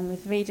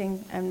with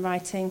reading and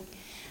writing.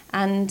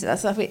 And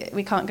that's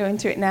we can't go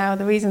into it now,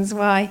 the reasons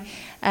why.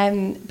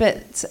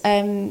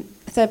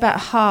 So about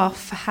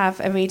half have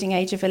a reading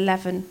age of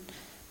 11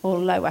 or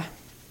lower.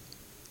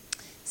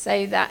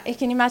 So that you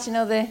can imagine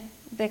all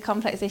the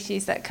complex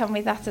issues that come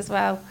with that as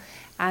well.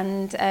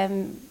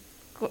 And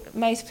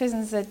most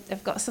prisons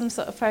have got some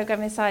sort of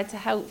program inside to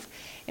help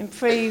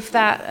improve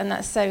that, and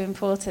that's so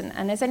important.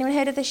 And has anyone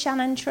heard of the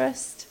Shannon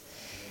Trust?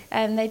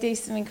 They do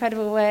some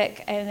incredible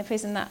work in the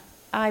prison that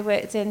I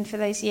worked in for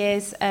those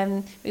years.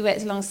 We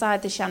worked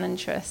alongside the Shannon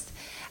Trust,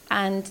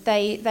 and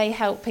they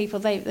help people.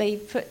 They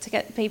put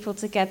people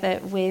together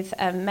with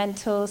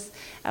mentors,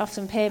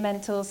 often peer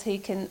mentors, who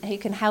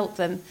can help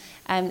them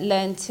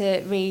learn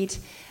to read.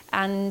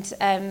 And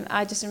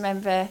I just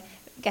remember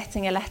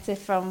getting a letter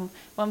from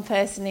one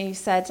person who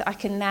said,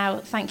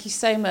 thank you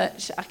so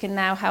much, I can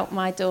now help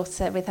my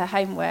daughter with her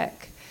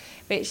homework,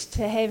 which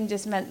to him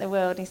just meant the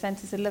world. He sent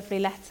us a lovely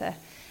letter.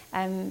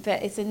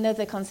 But it's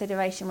another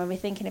consideration when we're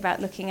thinking about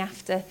looking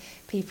after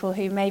people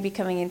who may be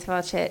coming into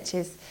our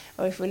churches,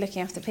 or if we're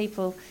looking after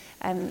people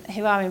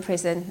who are in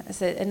prison.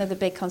 It's another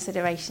big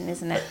consideration,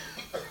 isn't it?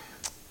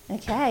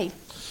 Okay.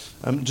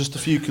 Just a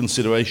few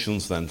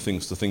considerations then,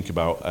 things to think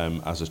about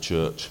as a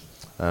church.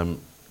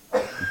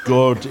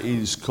 God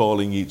is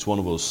calling each one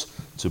of us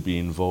to be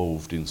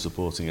involved in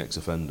supporting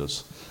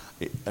ex-offenders.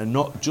 And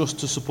not just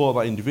to support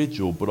that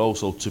individual, but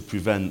also to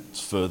prevent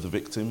further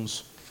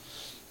victims.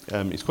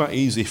 It's quite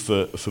easy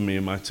for me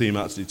and my team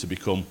actually to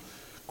become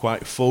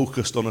quite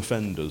focused on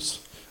offenders,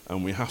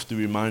 and we have to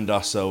remind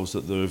ourselves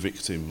that there are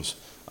victims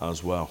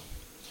as well.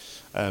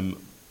 And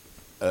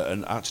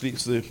actually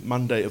it's the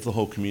mandate of the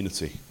whole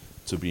community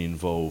to be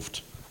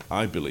involved,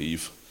 I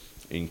believe,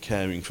 in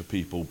caring for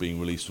people being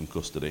released from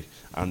custody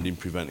and in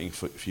preventing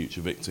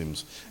future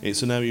victims.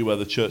 It's an area where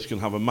the church can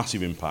have a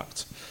massive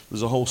impact.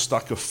 There's a whole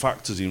stack of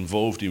factors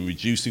involved in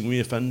reducing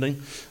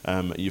reoffending.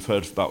 You've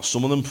heard about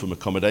some of them, from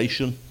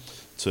accommodation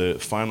to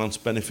finance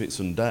benefits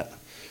and debt,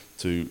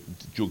 to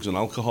drugs and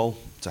alcohol,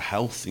 to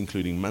health,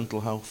 including mental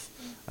health.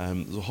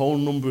 There's a whole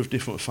number of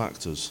different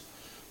factors.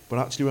 But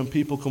actually when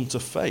people come to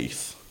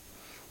faith,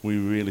 we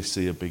really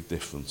see a big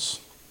difference.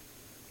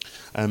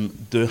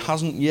 There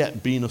hasn't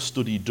yet been a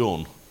study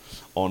done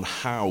on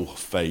how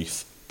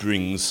faith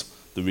brings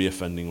the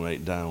reoffending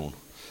rate down.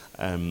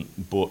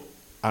 But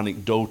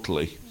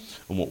anecdotally,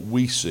 and what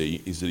we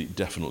see is that it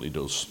definitely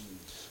does.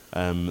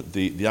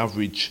 The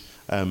average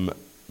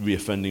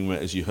reoffending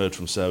rate, as you heard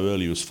from Sarah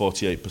earlier, was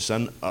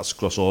 48%. That's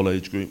across all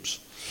age groups.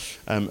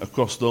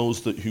 Across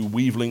those who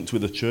we've linked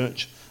with a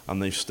church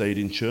and they've stayed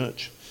in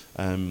church,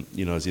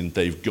 as in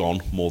they've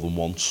gone more than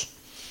once,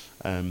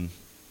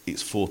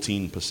 it's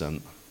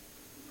 14%.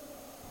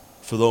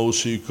 For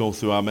those who go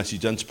through our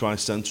Message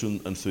Enterprise Centre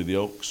and through the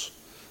Oaks,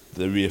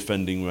 the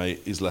reoffending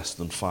rate is less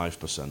than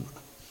 5%.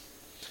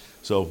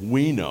 So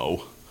we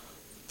know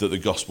that the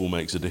gospel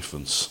makes a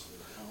difference.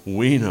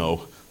 We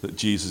know that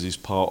Jesus is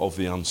part of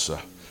the answer.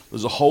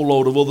 There's a whole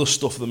load of other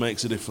stuff that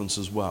makes a difference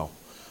as well,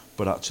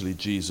 but actually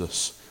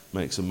Jesus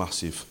makes a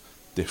massive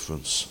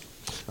difference.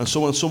 And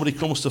so when somebody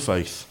comes to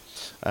faith,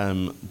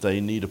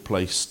 they need a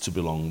place to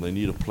belong. They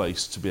need a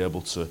place to be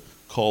able to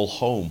call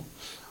home.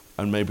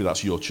 And maybe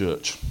that's your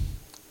church.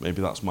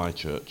 Maybe that's my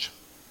church.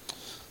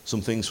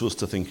 Some things for us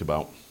to think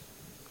about.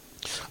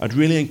 I'd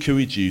really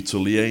encourage you to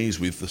liaise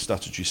with the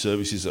statutory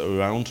services that are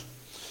around.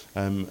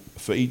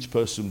 For each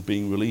person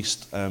being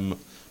released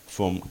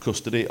from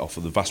custody, or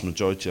for the vast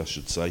majority I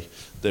should say,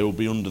 they will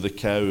be under the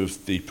care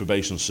of the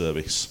probation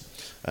service.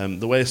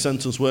 The way a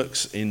sentence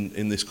works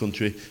in this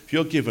country, if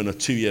you're given a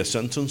 2-year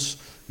sentence,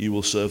 you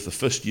will serve the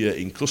first year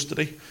in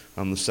custody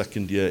and the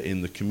second year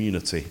in the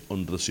community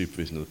under the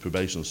supervision of the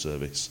probation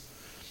service.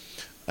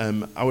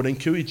 I would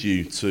encourage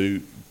you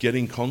to get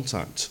in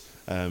contact.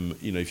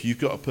 If you've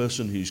got a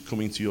person who's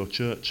coming to your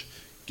church,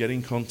 get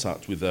in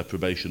contact with their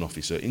probation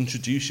officer.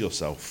 Introduce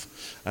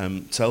yourself.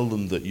 Tell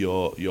them that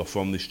you're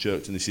from this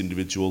church and this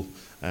individual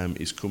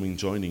is coming,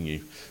 joining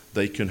you.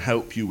 They can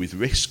help you with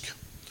risk,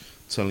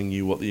 telling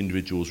you what the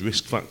individual's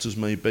risk factors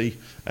may be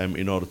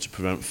in order to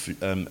prevent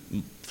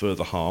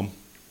further harm.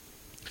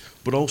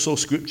 But also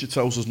Scripture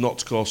tells us not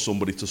to cause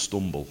somebody to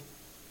stumble.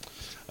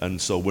 And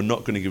so we're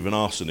not going to give an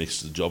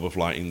arsonist the job of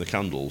lighting the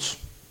candles.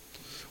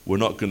 We're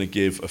not going to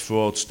give a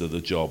fraudster the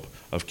job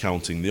of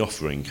counting the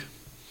offering.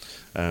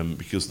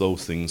 because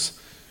those things,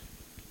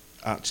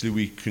 actually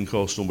we can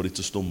cause somebody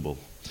to stumble.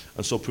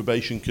 And so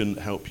probation can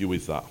help you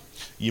with that.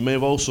 You may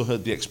have also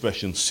heard the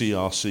expression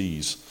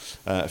CRCs.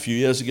 A few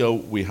years ago,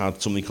 we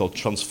had something called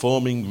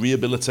Transforming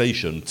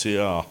Rehabilitation,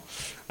 TR,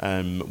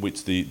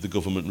 which the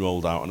government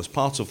rolled out. And as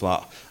part of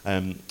that,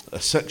 a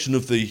section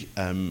of the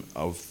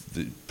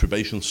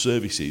probation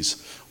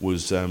services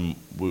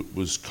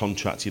was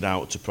contracted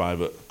out to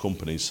private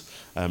companies,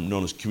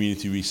 known as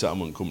community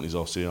resettlement companies,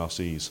 or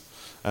CRCs.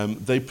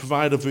 They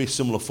provide a very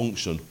similar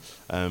function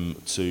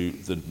to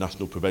the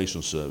National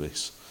Probation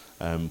Service,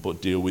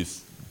 but deal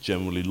with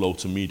generally low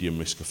to medium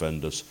risk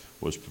offenders,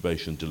 whereas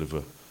probation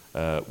deliver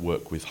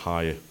work with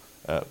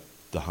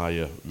the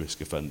higher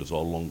risk offenders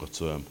or longer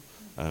term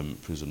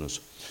prisoners.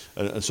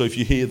 And so if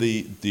you hear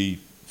the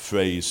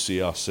phrase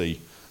CRC,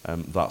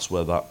 that's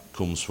where that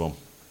comes from.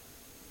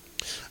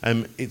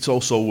 It's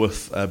also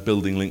worth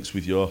building links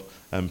with your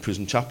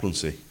prison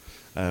chaplaincy.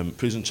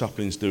 Prison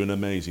chaplains do an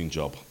amazing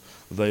job.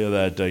 They are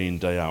there day in,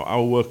 day out.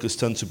 Our workers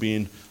tend to be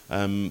in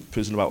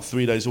prison about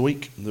 3 days a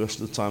week. The rest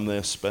of the time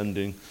they're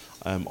spending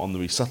on the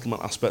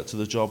resettlement aspect of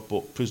the job,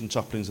 but prison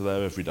chaplains are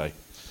there every day,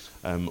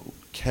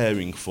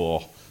 caring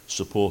for,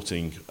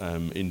 supporting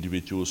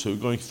individuals who are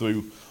going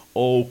through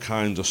all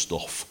kinds of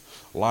stuff.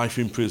 Life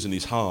in prison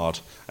is hard,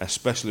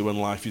 especially when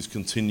life is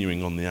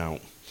continuing on the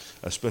out,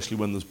 especially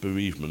when there's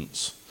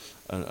bereavements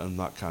and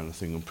that kind of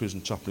thing. And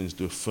prison chaplains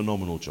do a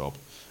phenomenal job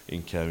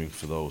in caring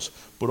for those.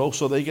 But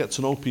also they get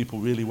to know people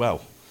really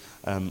well.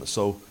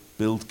 So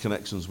build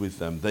connections with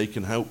them. They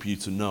can help you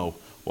to know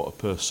what a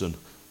person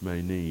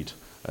may need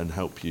and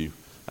help you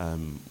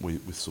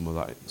with some of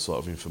that sort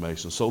of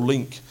information. So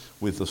link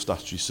with the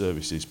statutory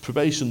services.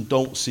 Probation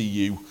don't see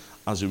you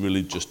as a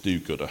religious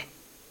do-gooder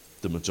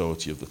the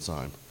majority of the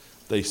time.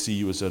 They see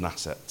you as an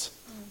asset.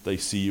 They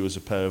see you as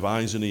a pair of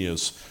eyes and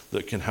ears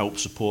that can help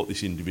support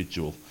this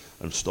individual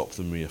and stop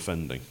them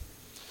reoffending,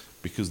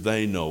 because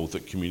they know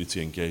that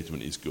community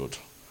engagement is good.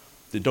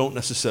 They don't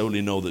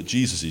necessarily know that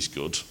Jesus is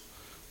good,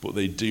 but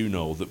they do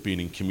know that being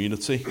in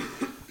community,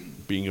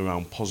 being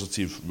around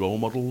positive role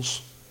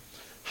models,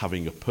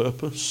 having a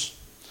purpose,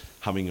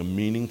 having a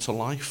meaning to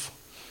life,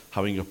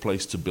 having a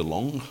place to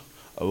belong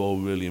are all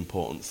really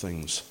important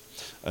things.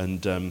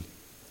 And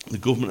the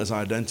government has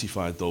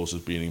identified those as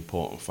being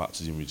important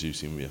factors in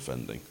reducing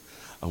reoffending.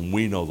 And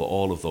we know that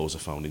all of those are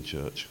found in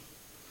church.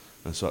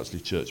 And so actually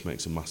church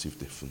makes a massive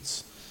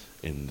difference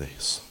in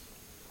this.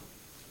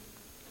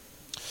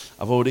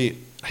 I've already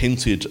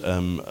hinted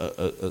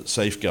at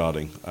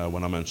safeguarding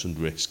when I mentioned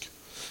risk.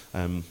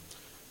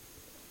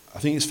 I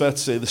think it's fair to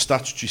say the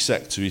statutory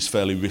sector is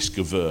fairly risk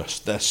averse.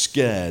 They're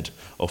scared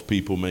of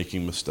people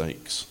making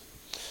mistakes.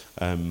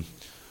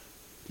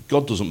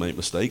 God doesn't make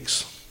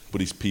mistakes,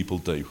 but his people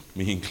do,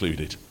 me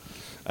included.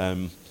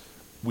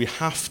 We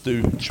have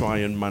to try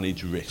and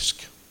manage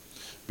risk,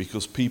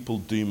 because people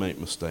do make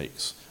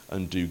mistakes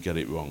and do get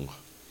it wrong.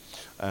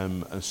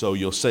 And so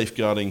your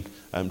safeguarding,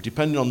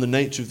 depending on the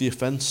nature of the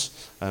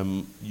offence,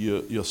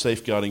 your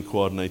safeguarding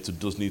coordinator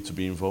does need to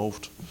be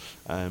involved.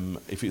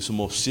 If it's a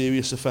more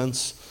serious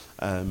offence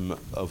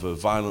of a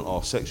violent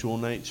or sexual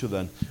nature,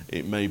 then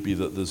it may be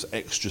that there's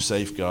extra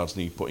safeguards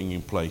need putting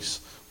in place,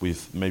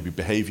 with maybe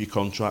behaviour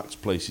contracts,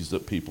 places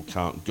that people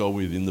can't go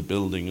within the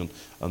building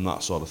and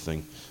that sort of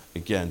thing.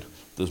 Again,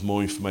 there's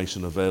more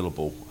information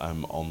available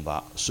on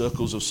that.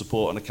 Circles of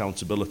Support and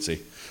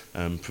Accountability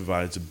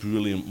provides a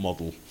brilliant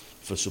model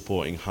for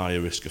supporting higher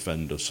risk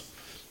offenders.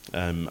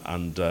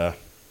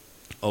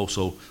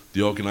 Also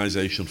the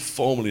organisation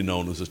formerly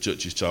known as the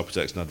Church's Child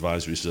Protection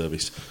Advisory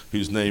Service,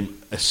 whose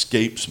name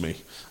escapes me.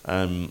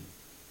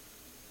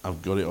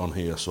 I've got it on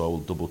here, so I will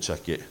double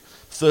check it.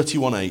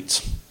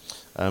 318.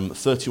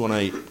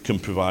 318 can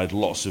provide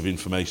lots of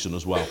information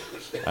as well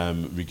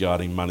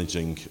regarding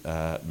managing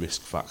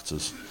risk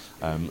factors.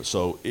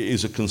 So it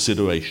is a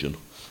consideration.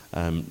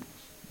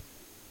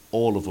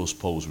 All of us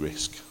pose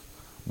risk,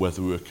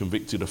 whether we're a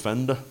convicted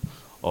offender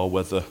or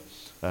whether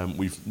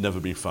we've never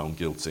been found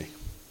guilty.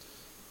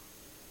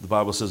 The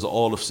Bible says that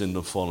all have sinned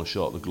and fallen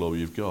short of the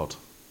glory of God.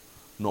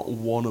 Not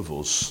one of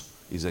us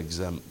is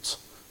exempt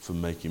from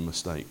making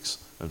mistakes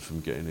and from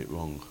getting it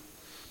wrong.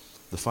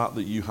 The fact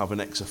that you have an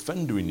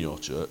ex-offender in your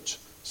church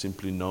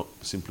simply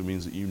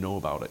means that you know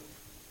about it.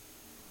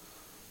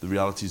 The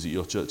reality is that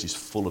your church is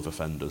full of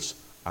offenders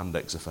and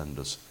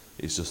ex-offenders.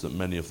 It's just that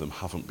many of them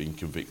haven't been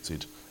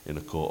convicted in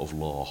a court of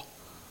law.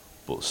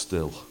 But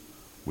still,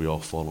 we all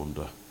fall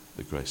under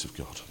the grace of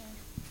God.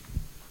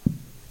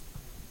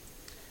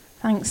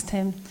 Thanks,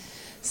 Tim.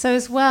 So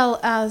as well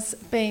as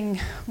being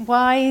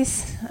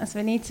wise, as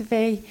we need to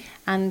be,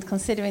 and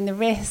considering the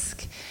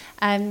risk,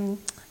 I'm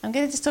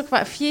going to just talk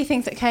about a few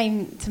things that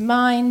came to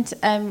mind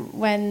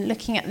when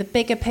looking at the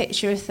bigger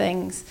picture of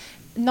things.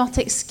 Not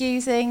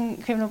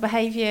excusing criminal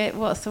behaviour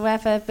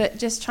whatsoever, but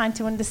just trying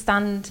to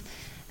understand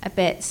a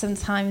bit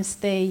sometimes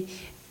the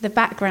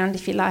background,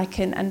 if you like,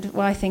 and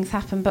why things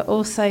happen, but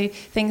also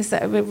things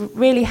that are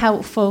really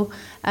helpful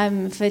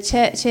for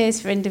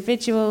churches, for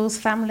individuals,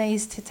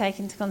 families to take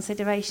into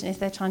consideration if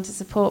they're trying to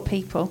support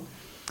people.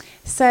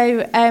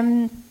 So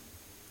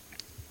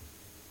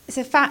it's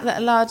a fact that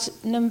a large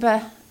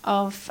number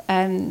of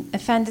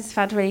offenders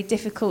have had really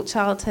difficult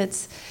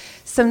childhoods.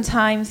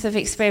 Sometimes they've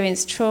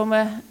experienced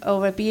trauma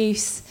or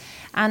abuse,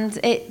 and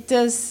it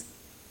does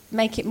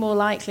make it more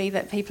likely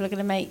that people are going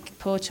to make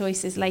poor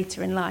choices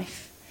later in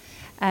life.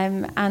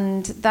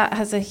 And that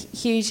has a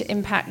huge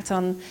impact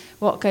on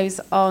what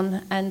goes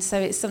on. And so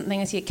it's something,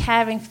 as you're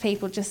caring for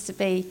people, just to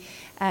be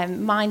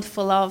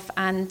mindful of,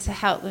 and to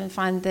help them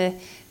find the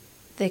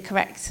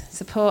correct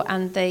support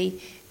and the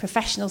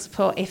professional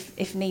support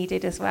if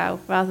needed as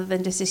well, rather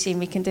than just assume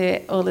we can do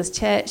it all as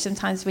church.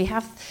 Sometimes we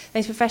have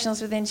those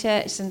professionals within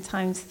church,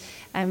 sometimes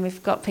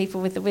we've got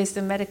people with the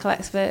wisdom, medical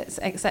experts,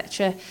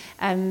 etc.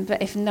 But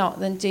if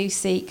not, then do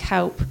seek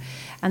help,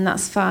 and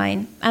that's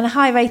fine. And a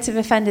high rate of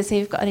offenders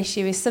who've got an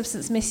issue with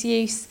substance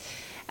misuse,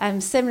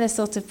 similar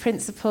sort of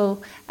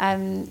principle,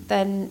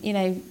 then,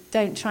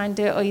 don't try and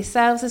do it all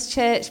yourselves as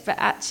church, but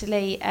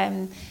actually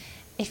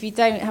if you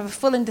don't have a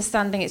full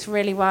understanding, it's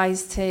really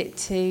wise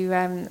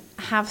to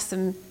have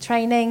some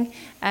training.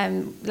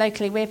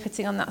 Locally, we're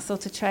putting on that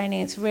sort of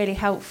training. It's really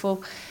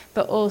helpful,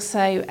 but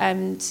also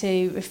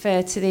to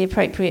refer to the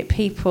appropriate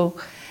people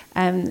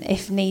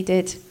if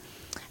needed.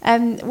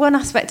 One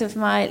aspect of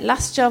my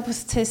last job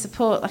was to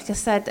support, like I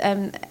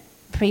said,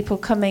 people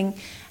coming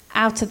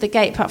out of the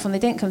gate. Apart from they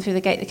didn't come through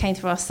the gate, they came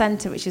through our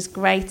centre, which is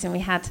great, and we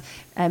had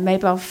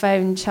mobile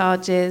phone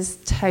charges,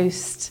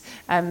 toast,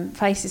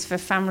 places for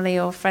family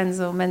or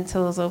friends or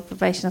mentors or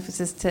probation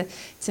officers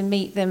to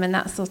meet them and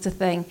that sort of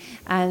thing,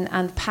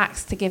 and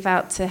packs to give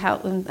out to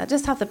help them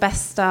just have the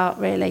best start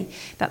really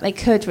that they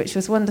could, which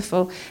was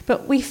wonderful.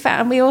 But we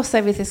found, we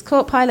also with this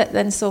court pilot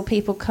then saw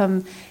people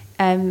come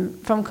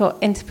from court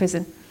into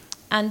prison.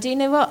 And do you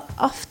know what?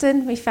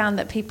 Often we found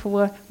that people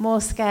were more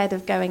scared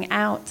of going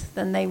out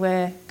than they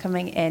were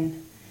coming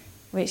in,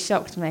 which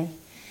shocked me.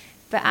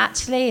 But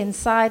actually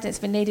inside, it's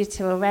been needed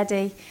to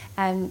already,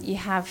 you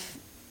have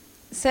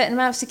a certain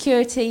amount of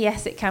security.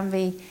 Yes, it can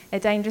be a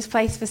dangerous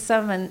place for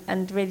some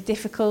and really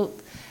difficult.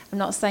 I'm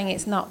not saying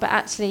it's not, but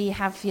actually you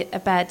have a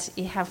bed,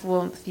 you have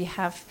warmth, you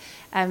have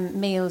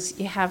meals,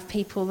 you have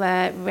people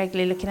there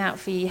regularly looking out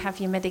for you, you have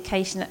your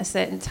medication at a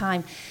certain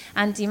time.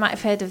 And you might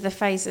have heard of the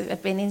phrase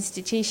of being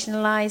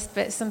institutionalised,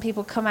 but some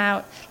people come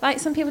out, like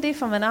some people do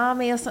from an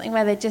army or something,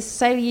 where they're just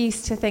so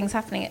used to things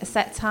happening at a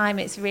set time,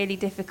 it's really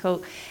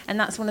difficult. And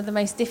that's one of the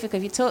most difficult,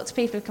 if you talk to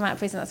people who come out of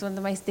prison, that's one of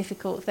the most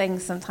difficult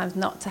things sometimes,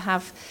 not to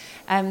have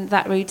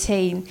that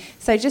routine.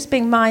 So just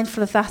being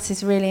mindful of that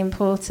is really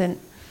important.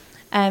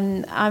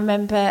 I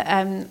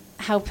remember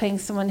helping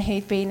someone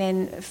who'd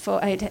been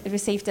had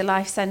received a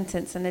life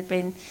sentence and had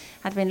been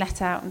let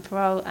out on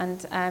parole,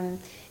 and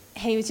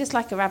he was just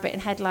like a rabbit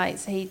in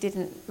headlights.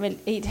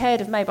 He'd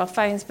heard of mobile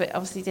phones, but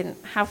obviously didn't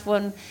have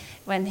one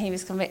when he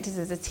was convicted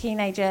as a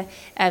teenager.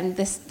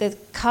 The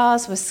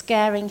cars were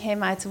scaring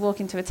him. I had to walk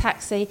into a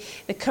taxi.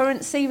 The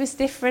currency was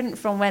different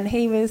from when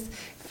he was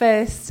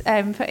first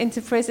put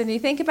into prison. You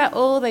think about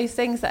all those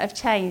things that have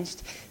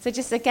changed. So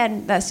just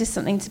again, that's just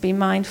something to be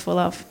mindful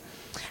of.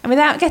 And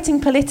without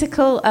getting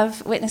political,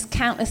 I've witnessed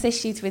countless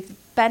issues with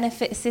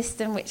benefit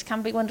system, which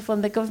can be wonderful,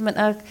 and the government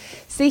are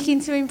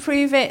seeking to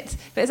improve it.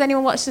 But has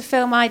anyone watched the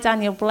film I,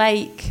 Daniel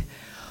Blake?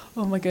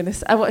 Oh my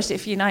goodness, I watched it a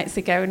few nights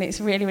ago, and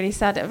it's really, really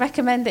sad. I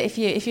recommend it if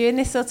you're in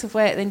this sort of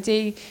work, then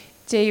do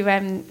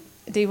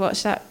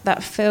watch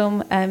that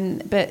film.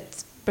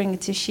 But bring a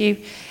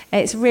tissue.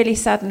 It's really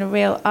sad and a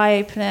real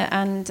eye-opener,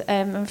 and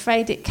I'm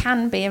afraid it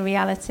can be a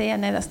reality. I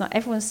know that's not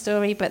everyone's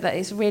story, but that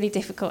is really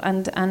difficult,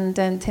 and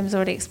Tim's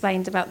already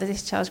explained about the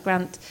discharge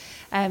grant.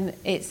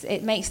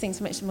 It makes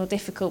things much more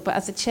difficult, but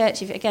as a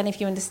church,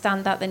 if you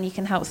understand that, then you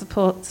can help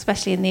support,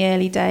 especially in the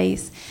early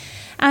days.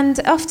 And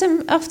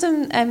often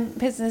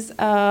prisoners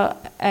are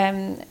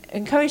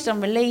encouraged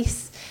on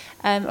release,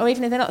 or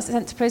even if they're not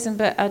sent to prison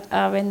but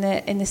are in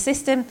the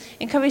system,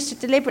 encouraged to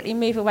deliberately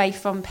move away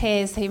from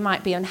peers who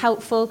might be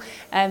unhelpful,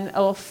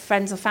 or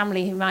friends or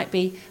family who might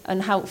be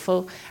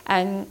unhelpful.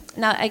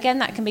 Now, again,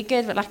 that can be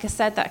good, but like I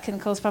said, that can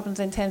cause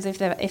problems in terms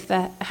of if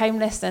they're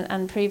homeless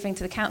and proving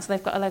to the council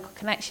they've got a local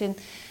connection.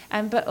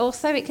 But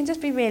also it can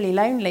just be really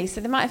lonely.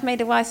 So they might have made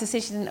a wise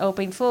decision or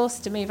been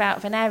forced to move out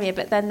of an area,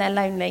 but then they're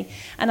lonely.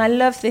 And I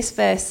love this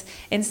verse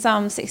in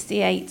Psalm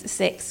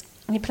 68:6.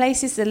 He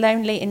places the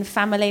lonely in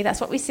family.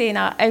 That's what we see in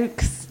our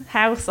Oaks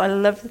house. I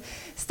love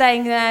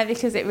staying there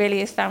because it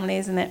really is family,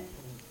 isn't it?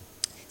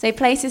 So he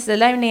places the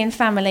lonely in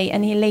family,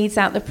 and he leads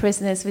out the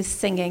prisoners with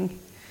singing.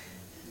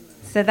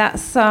 So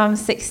that's Psalm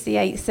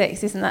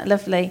 68:6, isn't that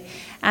lovely?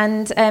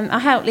 And I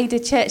helped lead a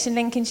church in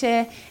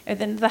Lincolnshire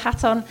with the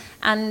hat on,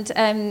 and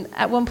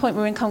at one point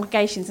we were in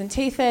congregations, and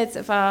 2/3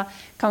 of our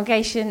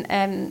congregation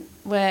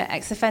were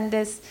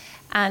ex-offenders,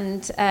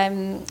 and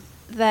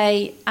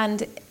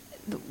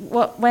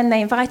when they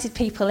invited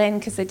people in,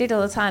 because they did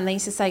all the time, they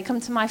used to say,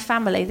 "Come to my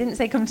family." They didn't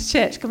say, "Come to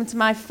church," "Come to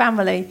my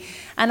family."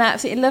 And I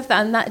absolutely love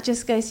that, and that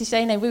just goes to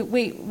show,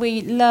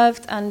 we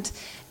loved and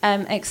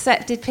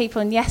accepted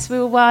people, and yes, we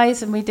were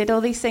wise and we did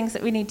all these things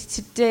that we needed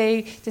to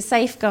do to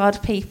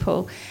safeguard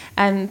people,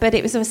 but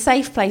it was a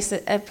safe place,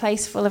 a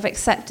place full of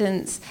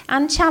acceptance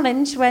and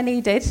challenge where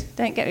needed,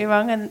 don't get me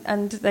wrong,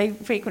 and they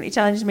frequently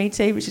challenged me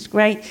too, which is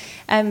great,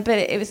 but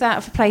it was out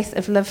of a place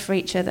of love for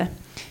each other,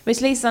 which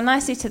leads us on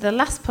nicely to the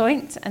last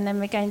point, and then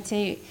we're going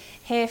to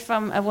hear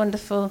from a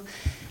wonderful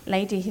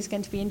lady who's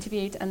going to be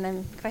interviewed, and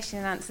then question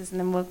and answers, and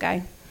then we'll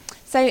go.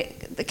 So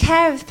the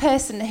care of the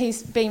person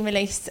who's been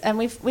released, and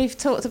we've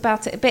talked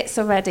about it a bit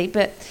already,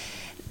 but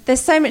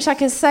there's so much I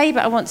can say,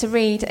 but I want to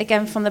read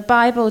again from the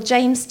Bible.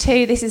 James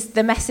 2, this is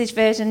the Message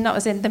version, not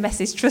as in the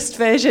Message Trust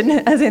version,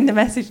 as in the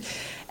Message.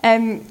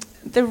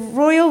 The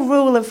royal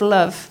rule of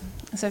love.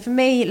 So for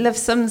me, love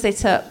sums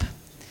it up.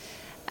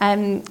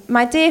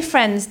 My dear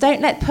friends, don't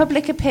let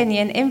public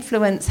opinion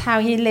influence how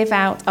you live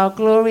out our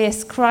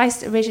glorious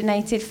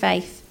Christ-originated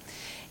faith.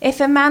 If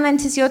a man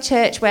enters your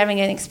church wearing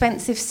an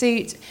expensive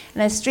suit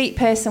and a street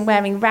person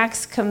wearing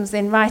rags comes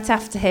in right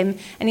after him,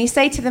 and you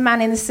say to the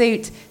man in the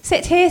suit,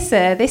 "Sit here,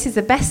 sir, this is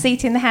the best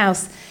seat in the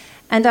house,"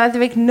 and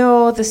either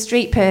ignore the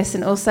street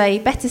person or say,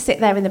 "Better sit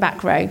there in the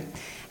back row,"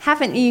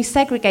 haven't you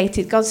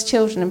segregated God's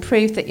children and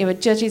proved that you are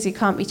judges who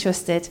can't be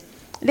trusted?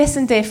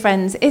 Listen, dear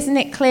friends, isn't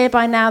it clear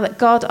by now that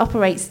God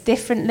operates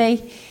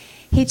differently?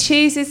 He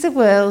chooses the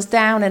world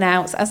down and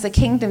out as the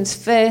kingdom's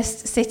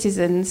first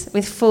citizens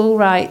with full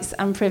rights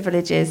and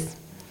privileges.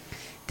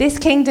 This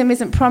kingdom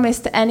isn't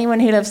promised to anyone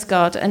who loves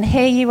God, and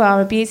here you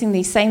are abusing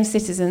these same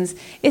citizens.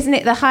 Isn't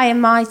it the high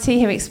and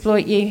mighty who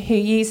exploit you, who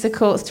use the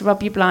courts to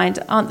rob you blind?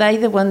 Aren't they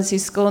the ones who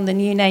scorn the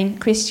new name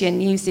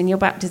Christian used in your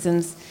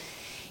baptisms?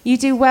 You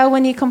do well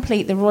when you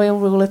complete the royal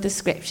rule of the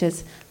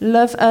scriptures.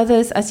 Love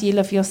others as you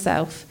love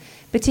yourself.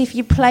 But if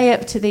you play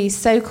up to these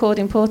so-called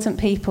important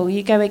people,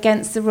 you go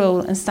against the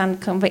rule and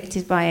stand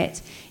convicted by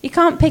it. You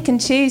can't pick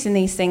and choose in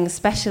these things,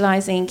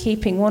 specialising in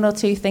keeping one or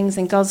two things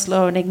in God's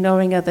law and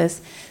ignoring others.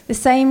 The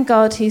same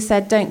God who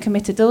said don't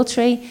commit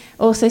adultery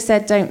also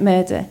said don't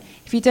murder.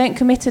 If you don't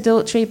commit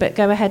adultery but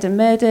go ahead and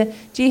murder,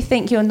 do you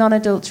think your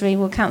non-adultery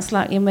will cancel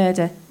out your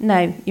murder?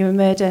 No, you're a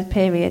murderer,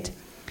 period.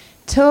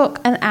 Talk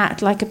and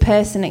act like a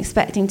person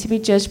expecting to be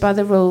judged by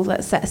the rule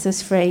that sets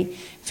us free.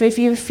 For if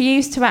you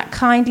refuse to act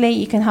kindly,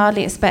 you can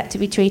hardly expect to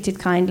be treated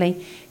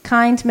kindly.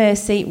 Kind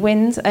mercy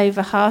wins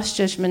over harsh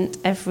judgment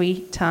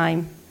every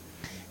time.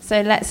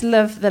 So let's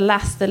love the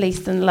last, the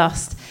least and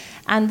lost.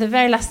 And the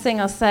very last thing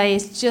I'll say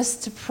is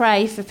just to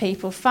pray for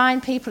people.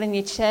 Find people in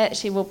your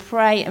church who will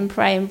pray and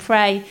pray and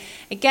pray.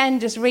 Again,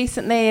 just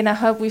recently in a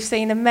hub, we've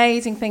seen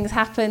amazing things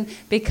happen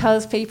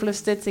because people have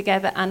stood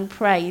together and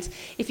prayed.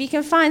 If you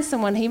can find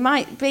someone who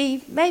might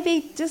be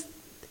maybe just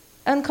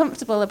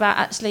uncomfortable about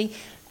actually,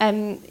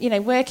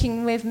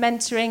 working with,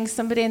 mentoring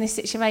somebody in this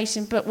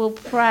situation, but will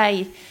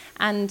pray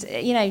and,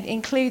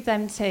 include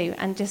them too,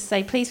 and just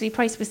say, please, we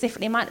pray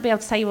specifically. I might not be able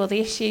to tell you all the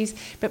issues,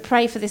 but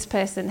pray for this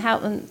person,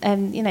 help them,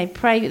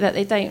 pray that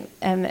they don't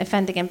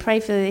offend again,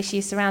 pray for the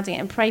issues surrounding it,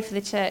 and pray for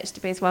the church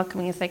to be as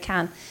welcoming as they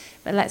can.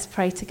 But let's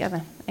pray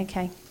together,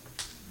 okay?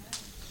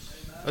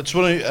 I just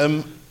want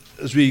to,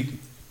 as we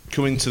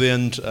coming to the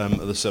end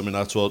of the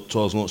seminar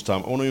towards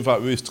lunchtime, I want to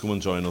invite Ruth to come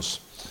and join us,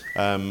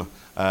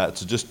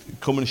 to just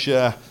come and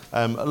share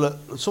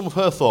some of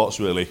her thoughts,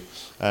 really,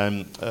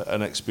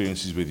 and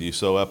experiences with you.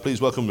 So please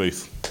welcome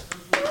Ruth.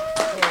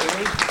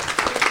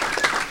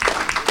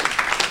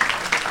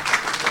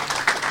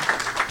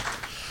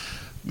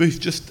 Ruth,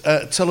 just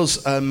tell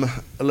us a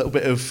little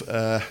bit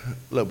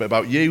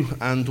about you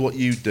and what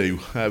you do.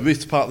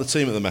 Ruth's part of the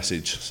team at the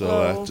Message,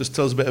 so just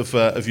tell us a bit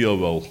of your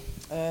role.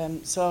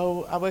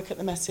 So I work at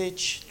the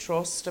Message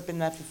Trust. I've been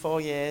there for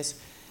 4 years.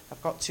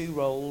 I've got 2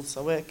 roles.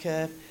 I work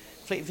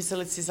Fleet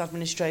Facilities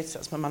Administrator.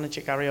 That's my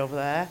manager, Gary, over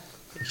there.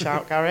 Good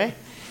shout, Gary.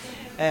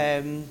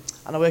 And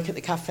I work at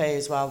the cafe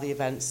as well, the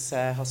events,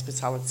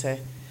 hospitality.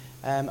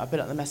 I've been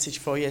at the Message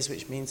 4 years,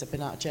 which means I've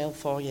been out of jail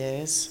 4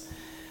 years.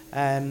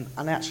 And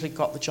I actually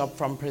got the job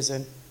from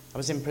prison. I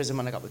was in prison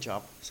when I got the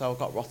job. So I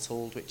got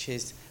rottled, which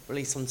is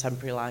released on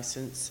temporary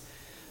licence,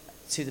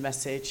 to the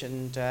Message,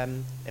 and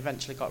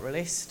eventually got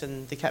released,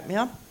 and they kept me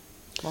on.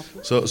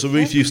 So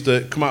Ruth used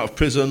to come out of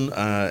prison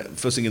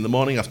first thing in the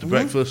morning after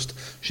breakfast.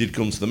 She'd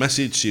come to the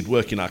Message, she'd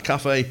work in our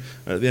cafe,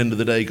 and at the end of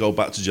the day go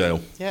back to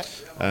jail. Yeah.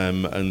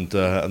 And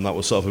that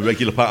was sort of a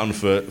regular pattern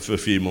for a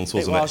few months,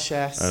 wasn't it? It was,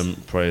 yes.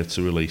 Prior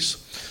to release.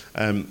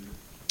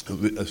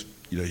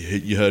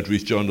 You heard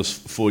Ruth joined us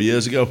 4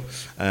 years ago,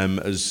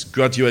 has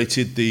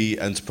graduated the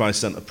Enterprise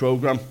Centre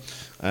programme,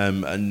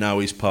 and now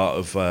he's part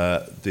of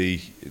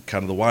the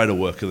wider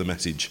work of the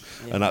Message.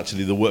 Yeah. And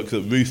actually the work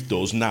that Ruth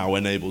does now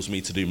enables me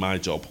to do my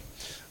job.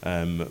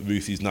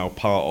 Ruth is now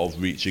part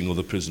of reaching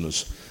other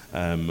prisoners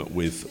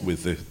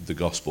with the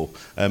gospel.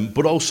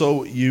 But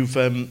also you've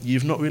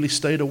not really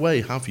stayed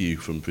away, have you,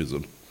 from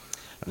prison?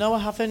 No, I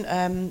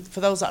haven't.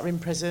 For those that are in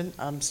prison,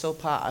 I'm still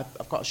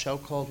I've got a show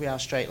called We Are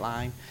Straight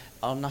Line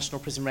on National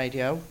Prison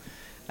Radio.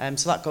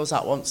 So that goes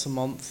out once a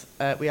month.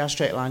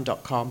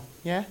 wearestraightline.com,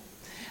 yeah?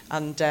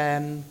 And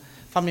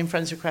Family and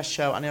Friends Request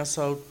Show, and I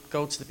also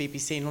go to the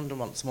BBC in London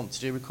once a month to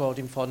do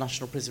recording for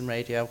National Prison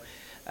Radio.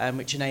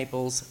 which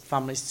enables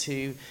families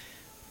to,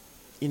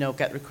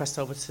 get requests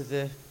over to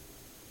the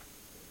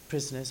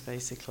prisoners,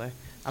 basically,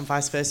 and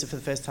vice versa for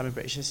the first time in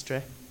British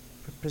history,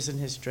 prison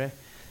history.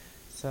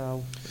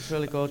 So it's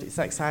really good. It's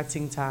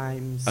exciting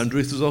times. And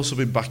Ruth has also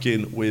been back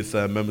in with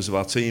members of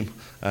our team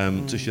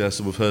to share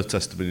some of her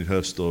testimony and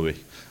her story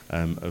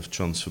of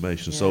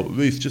transformation. Yeah. So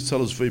Ruth, just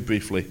tell us very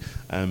briefly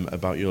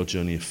about your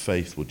journey of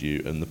faith, would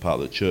you, and the part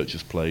that church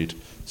has played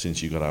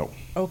since you got out.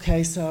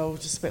 Okay, so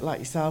just a bit like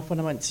yourself, when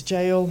I went to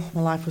jail,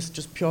 my life was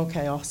just pure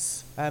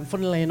chaos.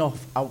 Funnily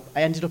enough, I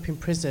ended up in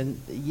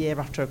prison a year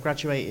after I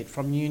graduated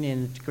from uni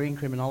in a degree in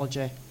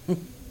criminology.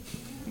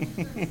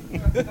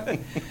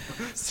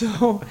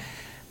 So...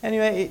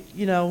 Anyway,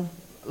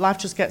 life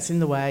just gets in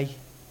the way.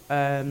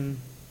 Didn't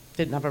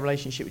have a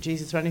relationship with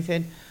Jesus or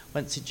anything.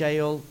 Went to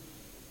jail.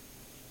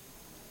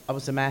 I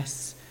was a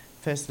mess.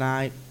 First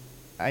night,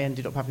 I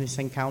ended up having this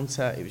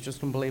encounter. It was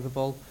just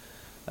unbelievable.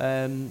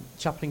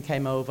 Chaplain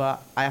came over.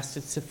 I asked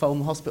her to phone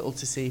the hospital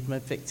to see if my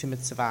victim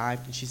had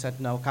survived, and she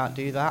said, no, I can't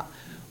do that,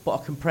 but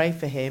I can pray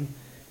for him.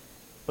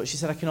 But she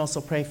said, I can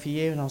also pray for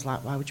you. And I was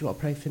like, why would you want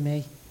to pray for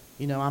me?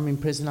 I'm in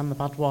prison, I'm the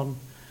bad one.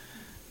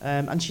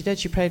 And she did.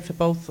 She prayed for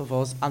both of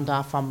us and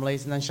our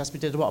families. And then she asked me,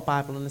 did I want a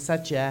Bible? And I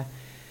said, yeah.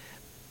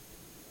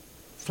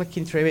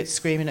 Flicking through it,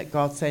 screaming at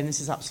God, saying, this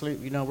is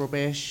absolutely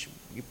rubbish.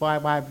 Why?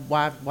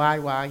 Blame.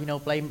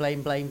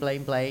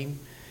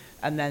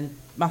 And then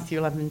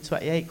Matthew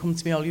 11:28, come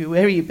to me, all you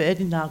weary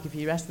burdened, and I'll give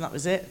you rest. And that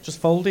was it. Just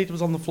folded. It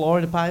was on the floor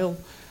in a pile.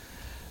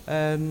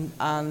 And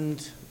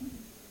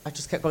I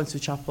just kept going to the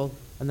chapel.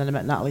 And then I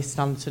met Natalie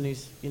Stanton,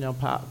 who's,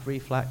 part of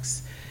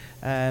Reflex.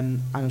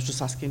 And I was just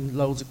asking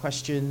loads of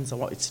questions. I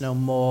wanted to know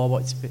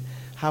more.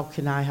 How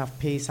can I have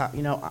peace? How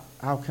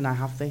can I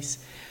have this?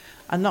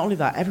 And not only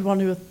that, everyone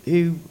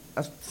who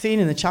I've seen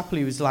in the chapel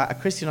who was like a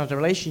Christian, had a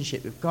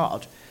relationship with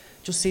God,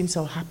 just seemed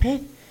so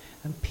happy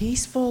and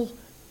peaceful.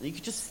 They're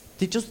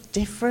just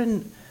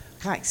different.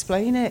 I can't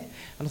explain it.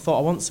 And I thought,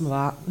 I want some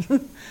of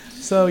that.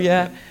 So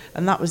yeah,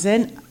 and that was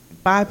it.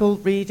 Bible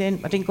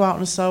reading. I didn't go out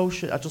on a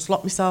social. I just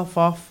locked myself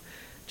off.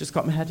 Just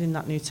got my head in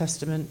that New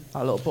Testament. That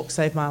little book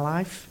saved my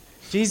life.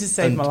 Jesus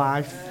saved my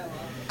life.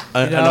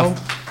 And I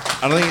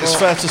think it's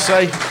fair to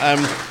say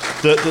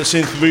that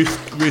since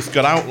Ruth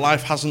got out,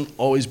 life hasn't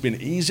always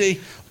been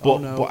easy,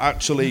 but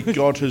actually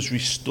God has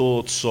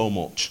restored so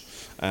much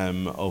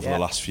over the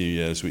last few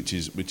years, which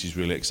is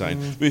really exciting.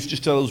 Ruth,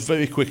 just tell us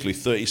very quickly,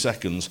 30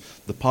 seconds,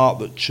 the part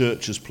that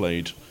church has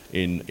played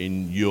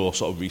in your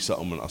sort of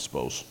resettlement, I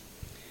suppose.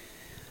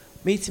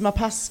 Meeting my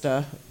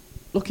pastor,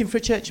 looking for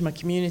a church in my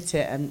community,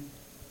 and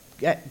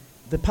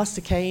the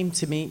pastor came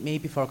to meet me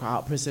before I got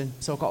out of prison,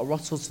 so I got a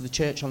rottle to the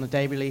church on a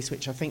day release,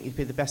 which I think would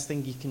be the best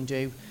thing you can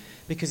do,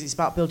 because it's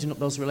about building up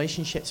those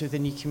relationships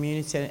within your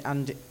community,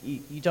 and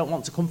you don't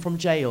want to come from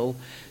jail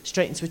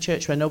straight into a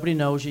church where nobody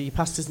knows you, your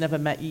pastor's never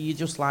met you, you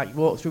just like you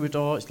walk through a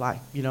door, it's like,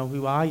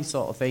 who are you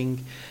sort of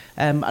thing.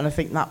 And I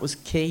think that was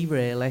key,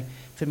 really,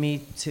 for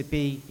me to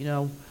be,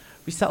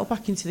 resettled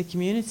back into the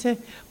community,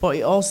 but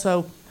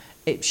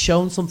it's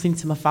shown something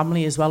to my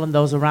family as well and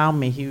those around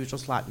me who was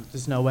just like,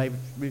 there's no way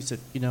Ruth's a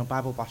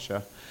Bible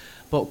basher.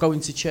 But going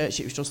to church,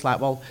 it was just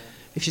like, well,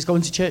 if she's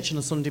going to church on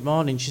a Sunday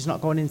morning, she's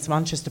not going into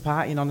Manchester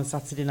partying on a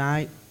Saturday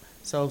night.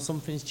 So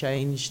something's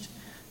changed,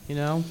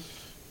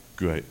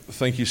 Great.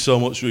 Thank you so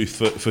much, Ruth,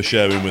 for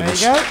sharing with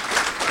us. There you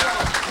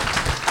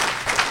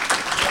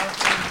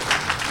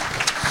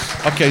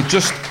go. Okay,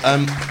 just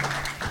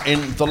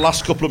in the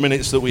last couple of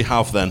minutes that we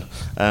have then,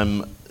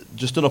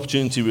 just an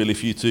opportunity really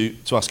for you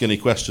to ask any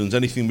questions,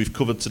 anything we've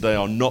covered today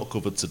or not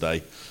covered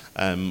today.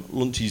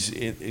 Lunch is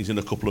in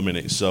a couple of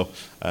minutes, so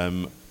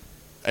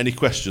any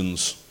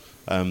questions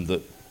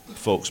that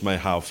folks may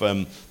have.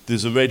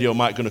 There's a radio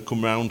mic going to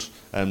come round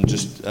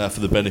just for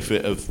the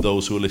benefit of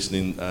those who are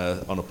listening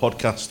on a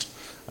podcast.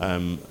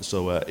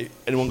 So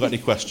anyone got any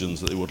questions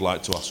that they would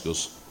like to ask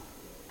us?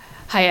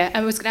 Hiya,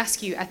 I was going to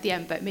ask you at the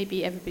end, but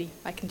maybe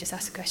I can just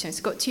ask a question. So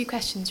I've got two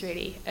questions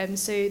really.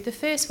 So the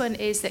first one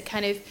is that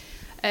kind of,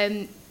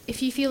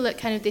 if you feel that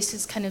kind of this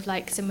is kind of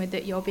like somewhere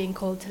that you're being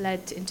called to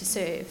lead and to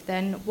serve,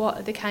 then what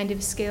are the kind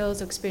of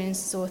skills or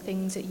experiences or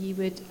things that you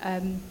would,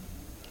 kind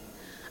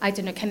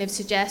of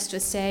suggest or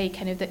say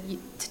kind of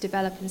to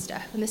develop and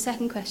stuff? And the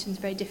second question is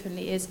very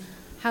differently is,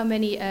 how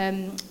many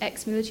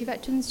ex-military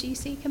veterans do you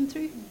see come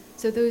through?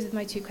 So those are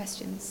my two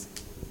questions.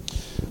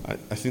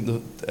 I think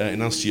that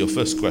in answer to your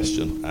first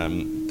question,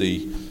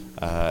 the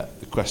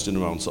question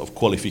around sort of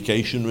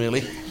qualification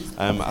really,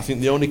 I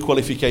think the only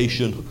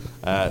qualification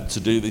to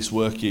do this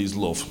work is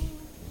love.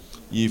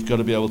 You've got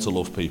to be able to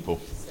love people.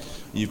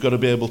 You've got to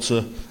be able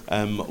to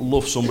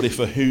love somebody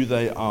for who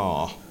they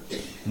are,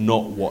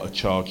 not what a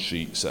charge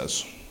sheet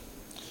says.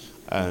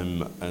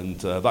 And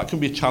that can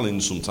be a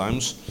challenge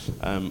sometimes,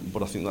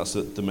 but I think that's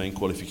the main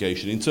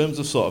qualification. In terms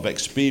of sort of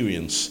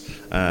experience,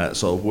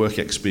 sort of work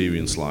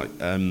experience, like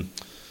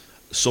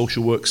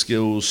social work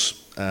skills,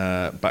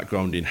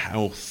 background in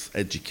health,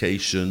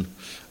 education,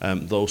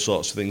 those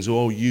sorts of things are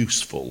all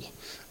useful.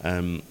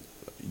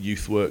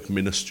 youth work,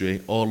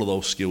 ministry, all of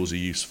those skills are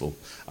useful.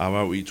 Our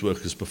outreach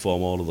workers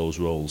perform all of those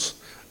roles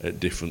at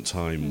different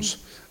times.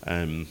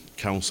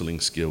 Counselling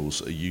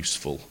skills are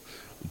useful,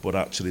 but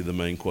actually the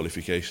main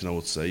qualification, I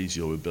would say, is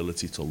your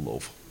ability to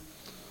love.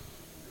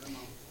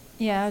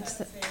 Yeah, it's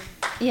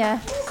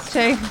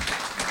true.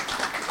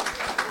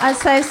 I'd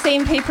say I've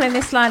seen people in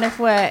this line of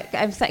work,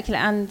 secular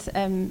and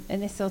in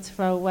this sort of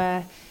role,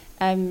 where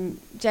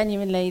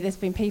genuinely there's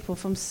been people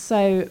from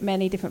so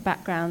many different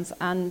backgrounds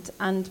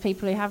and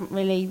people who haven't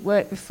really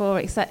worked before,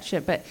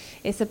 etc. But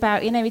it's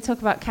about, we talk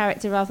about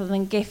character rather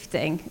than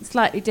gifting. It's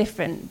slightly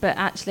different, but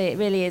actually it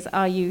really is,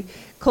 are you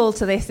called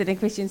to this in a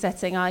Christian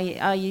setting?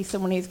 Are you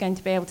someone who's going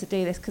to be able to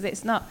do this? Because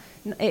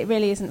it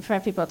really isn't for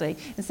everybody.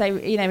 And so,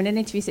 in an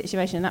interview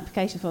situation, an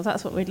application form,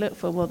 that's what we'd look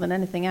for more than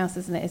anything else,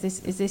 isn't it?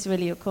 Is this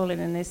really your calling,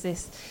 and is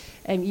this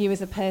you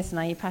as a person,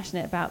 are you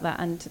passionate about that,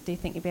 and do you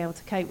think you'll be able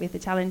to cope with the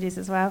challenges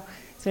as well?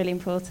 It's really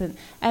important.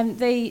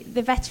 The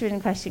veteran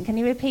question, can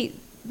you repeat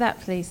that,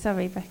 please?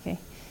 Sorry, Becky.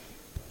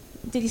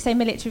 Did you say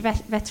military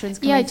veterans coming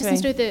through? Yeah, just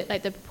instead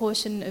of the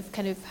proportion of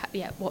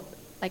what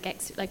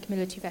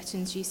military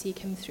veterans do you see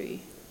come through?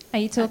 Are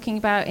you talking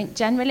about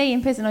generally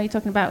in prison, or are you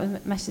talking about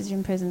with messages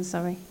in prison?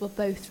 Sorry. Well,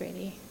 both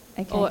really.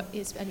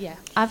 Okay.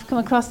 I've come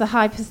across a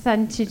high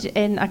percentage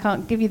I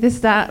can't give you the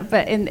stat,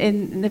 but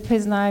in the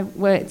prison I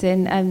worked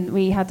in, and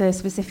we had a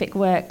specific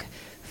work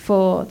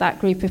for that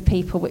group of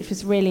people, which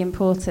was really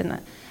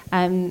important.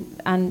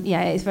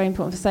 It's very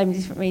important for so many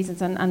different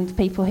reasons, and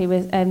people who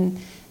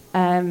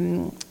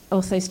were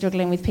also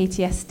struggling with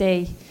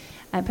PTSD,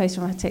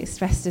 post-traumatic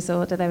stress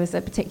disorder. There was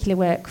a particular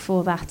work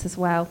for that as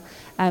well.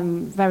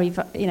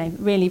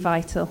 Really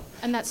vital.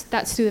 And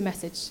that's through the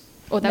message.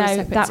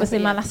 That was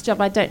in my last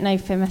job. I don't know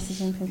for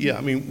messaging. Yeah,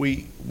 I mean,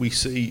 we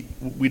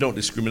don't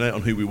discriminate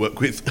on who we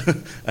work with.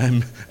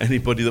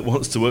 Anybody that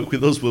wants to work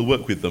with us, we'll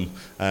work with them,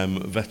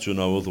 veteran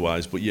or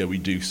otherwise. But yeah, we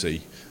do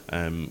see,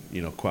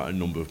 quite a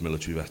number of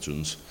military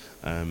veterans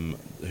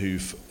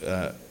who've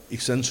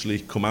essentially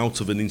come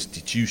out of an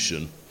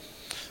institution.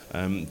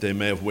 They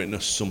may have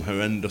witnessed some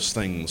horrendous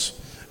things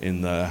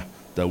in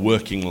their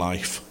working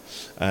life,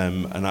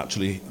 and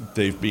actually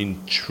they've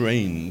been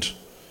trained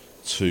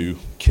to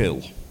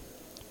kill.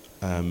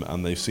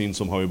 And they've seen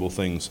some horrible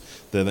things.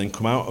 They then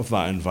come out of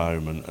that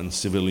environment, and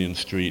civilian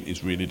street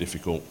is really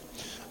difficult.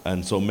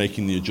 And so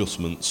making the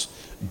adjustments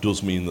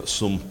does mean that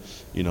some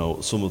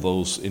of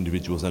those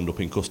individuals end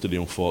up in custody,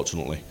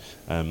 unfortunately.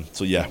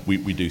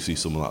 We do see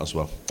some of that as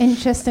well.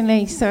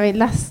 Interestingly,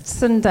 last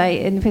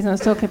Sunday in the prison I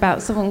was talking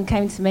about, someone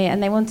came to me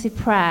and they wanted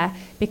prayer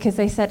because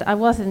they said, I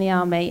was in the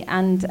army,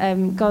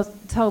 and God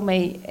told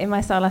me in my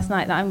cell last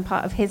night that I'm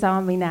part of his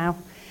army now.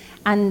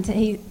 And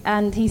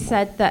he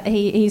said that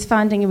he's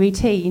finding a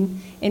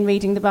routine in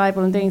reading the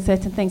Bible and doing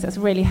certain things that's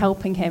really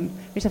helping him,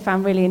 which I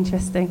found really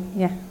interesting.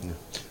 Yeah.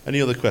 Any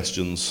other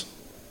questions?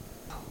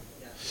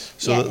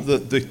 So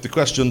the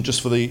question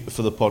just for the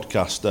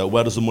podcast,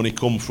 where does the money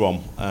come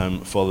from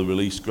for the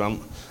release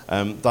grant?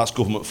 That's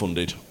government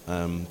funded.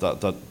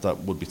 That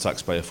would be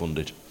taxpayer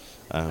funded.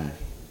 But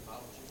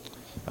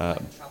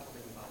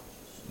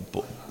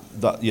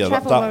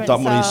that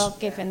money's are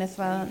given as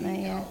well, aren't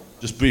they? Yeah.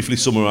 Just briefly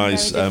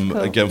summarise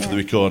again for the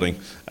recording.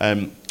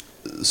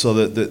 So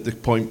the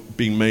point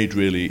being made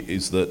really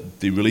is that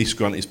the release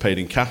grant is paid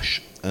in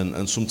cash,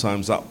 and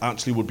sometimes that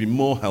actually would be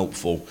more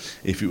helpful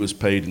if it was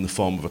paid in the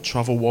form of a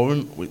travel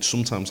warrant, which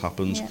sometimes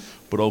happens,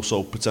 but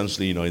also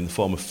potentially in the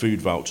form of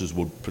food vouchers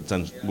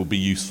would be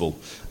useful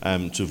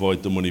to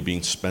avoid the money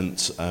being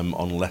spent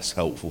on less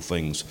helpful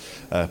things,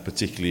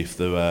 particularly if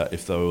there are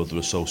other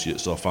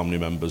associates or family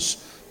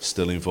members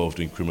still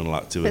involved in criminal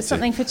activity. It's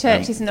something for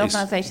churches and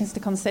organisations to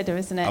consider,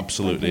 isn't it?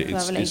 Absolutely,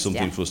 it's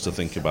something for us to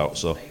think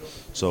about.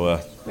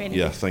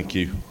 Really thank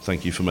you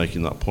for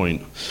making that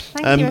point.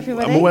 Thank you,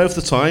 everybody. I'm aware of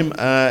the time.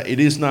 It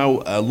is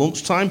now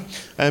lunchtime.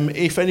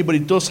 If anybody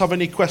does have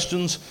any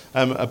questions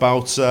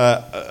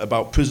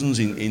about prisons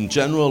in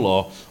general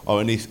or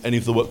any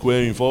of the work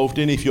we're involved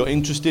in, if you're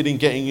interested in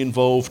getting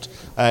involved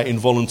in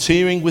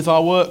volunteering with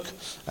our work,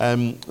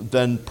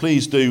 then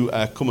please do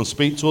come and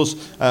speak to us.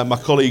 My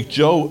colleague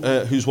Joe,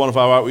 who's one of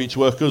our outreach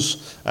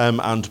workers,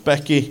 and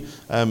Becky,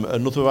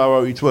 another of our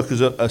outreach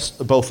workers, are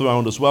both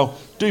around as well.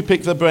 Do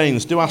pick their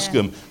brains, do ask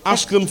them.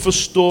 Ask them for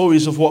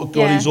stories of what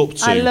God is up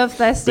to. I love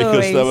their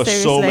stories. Because there are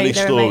so many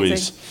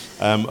stories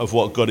of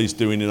what God is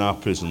doing in our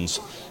prisons.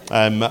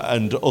 And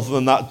other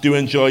than that, do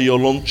enjoy your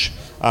lunch,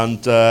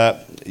 and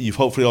you've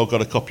hopefully all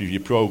got a copy of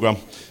your programme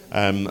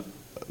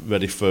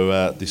ready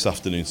for this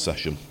afternoon's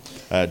session.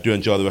 Do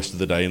enjoy the rest of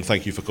the day, and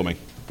thank you for coming.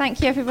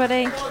 Thank you,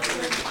 everybody.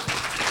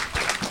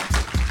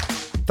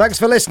 Thanks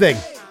for listening.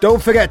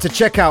 Don't forget to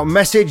check out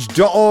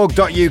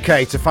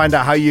message.org.uk to find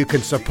out how you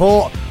can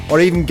support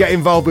or even get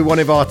involved with one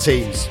of our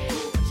teams.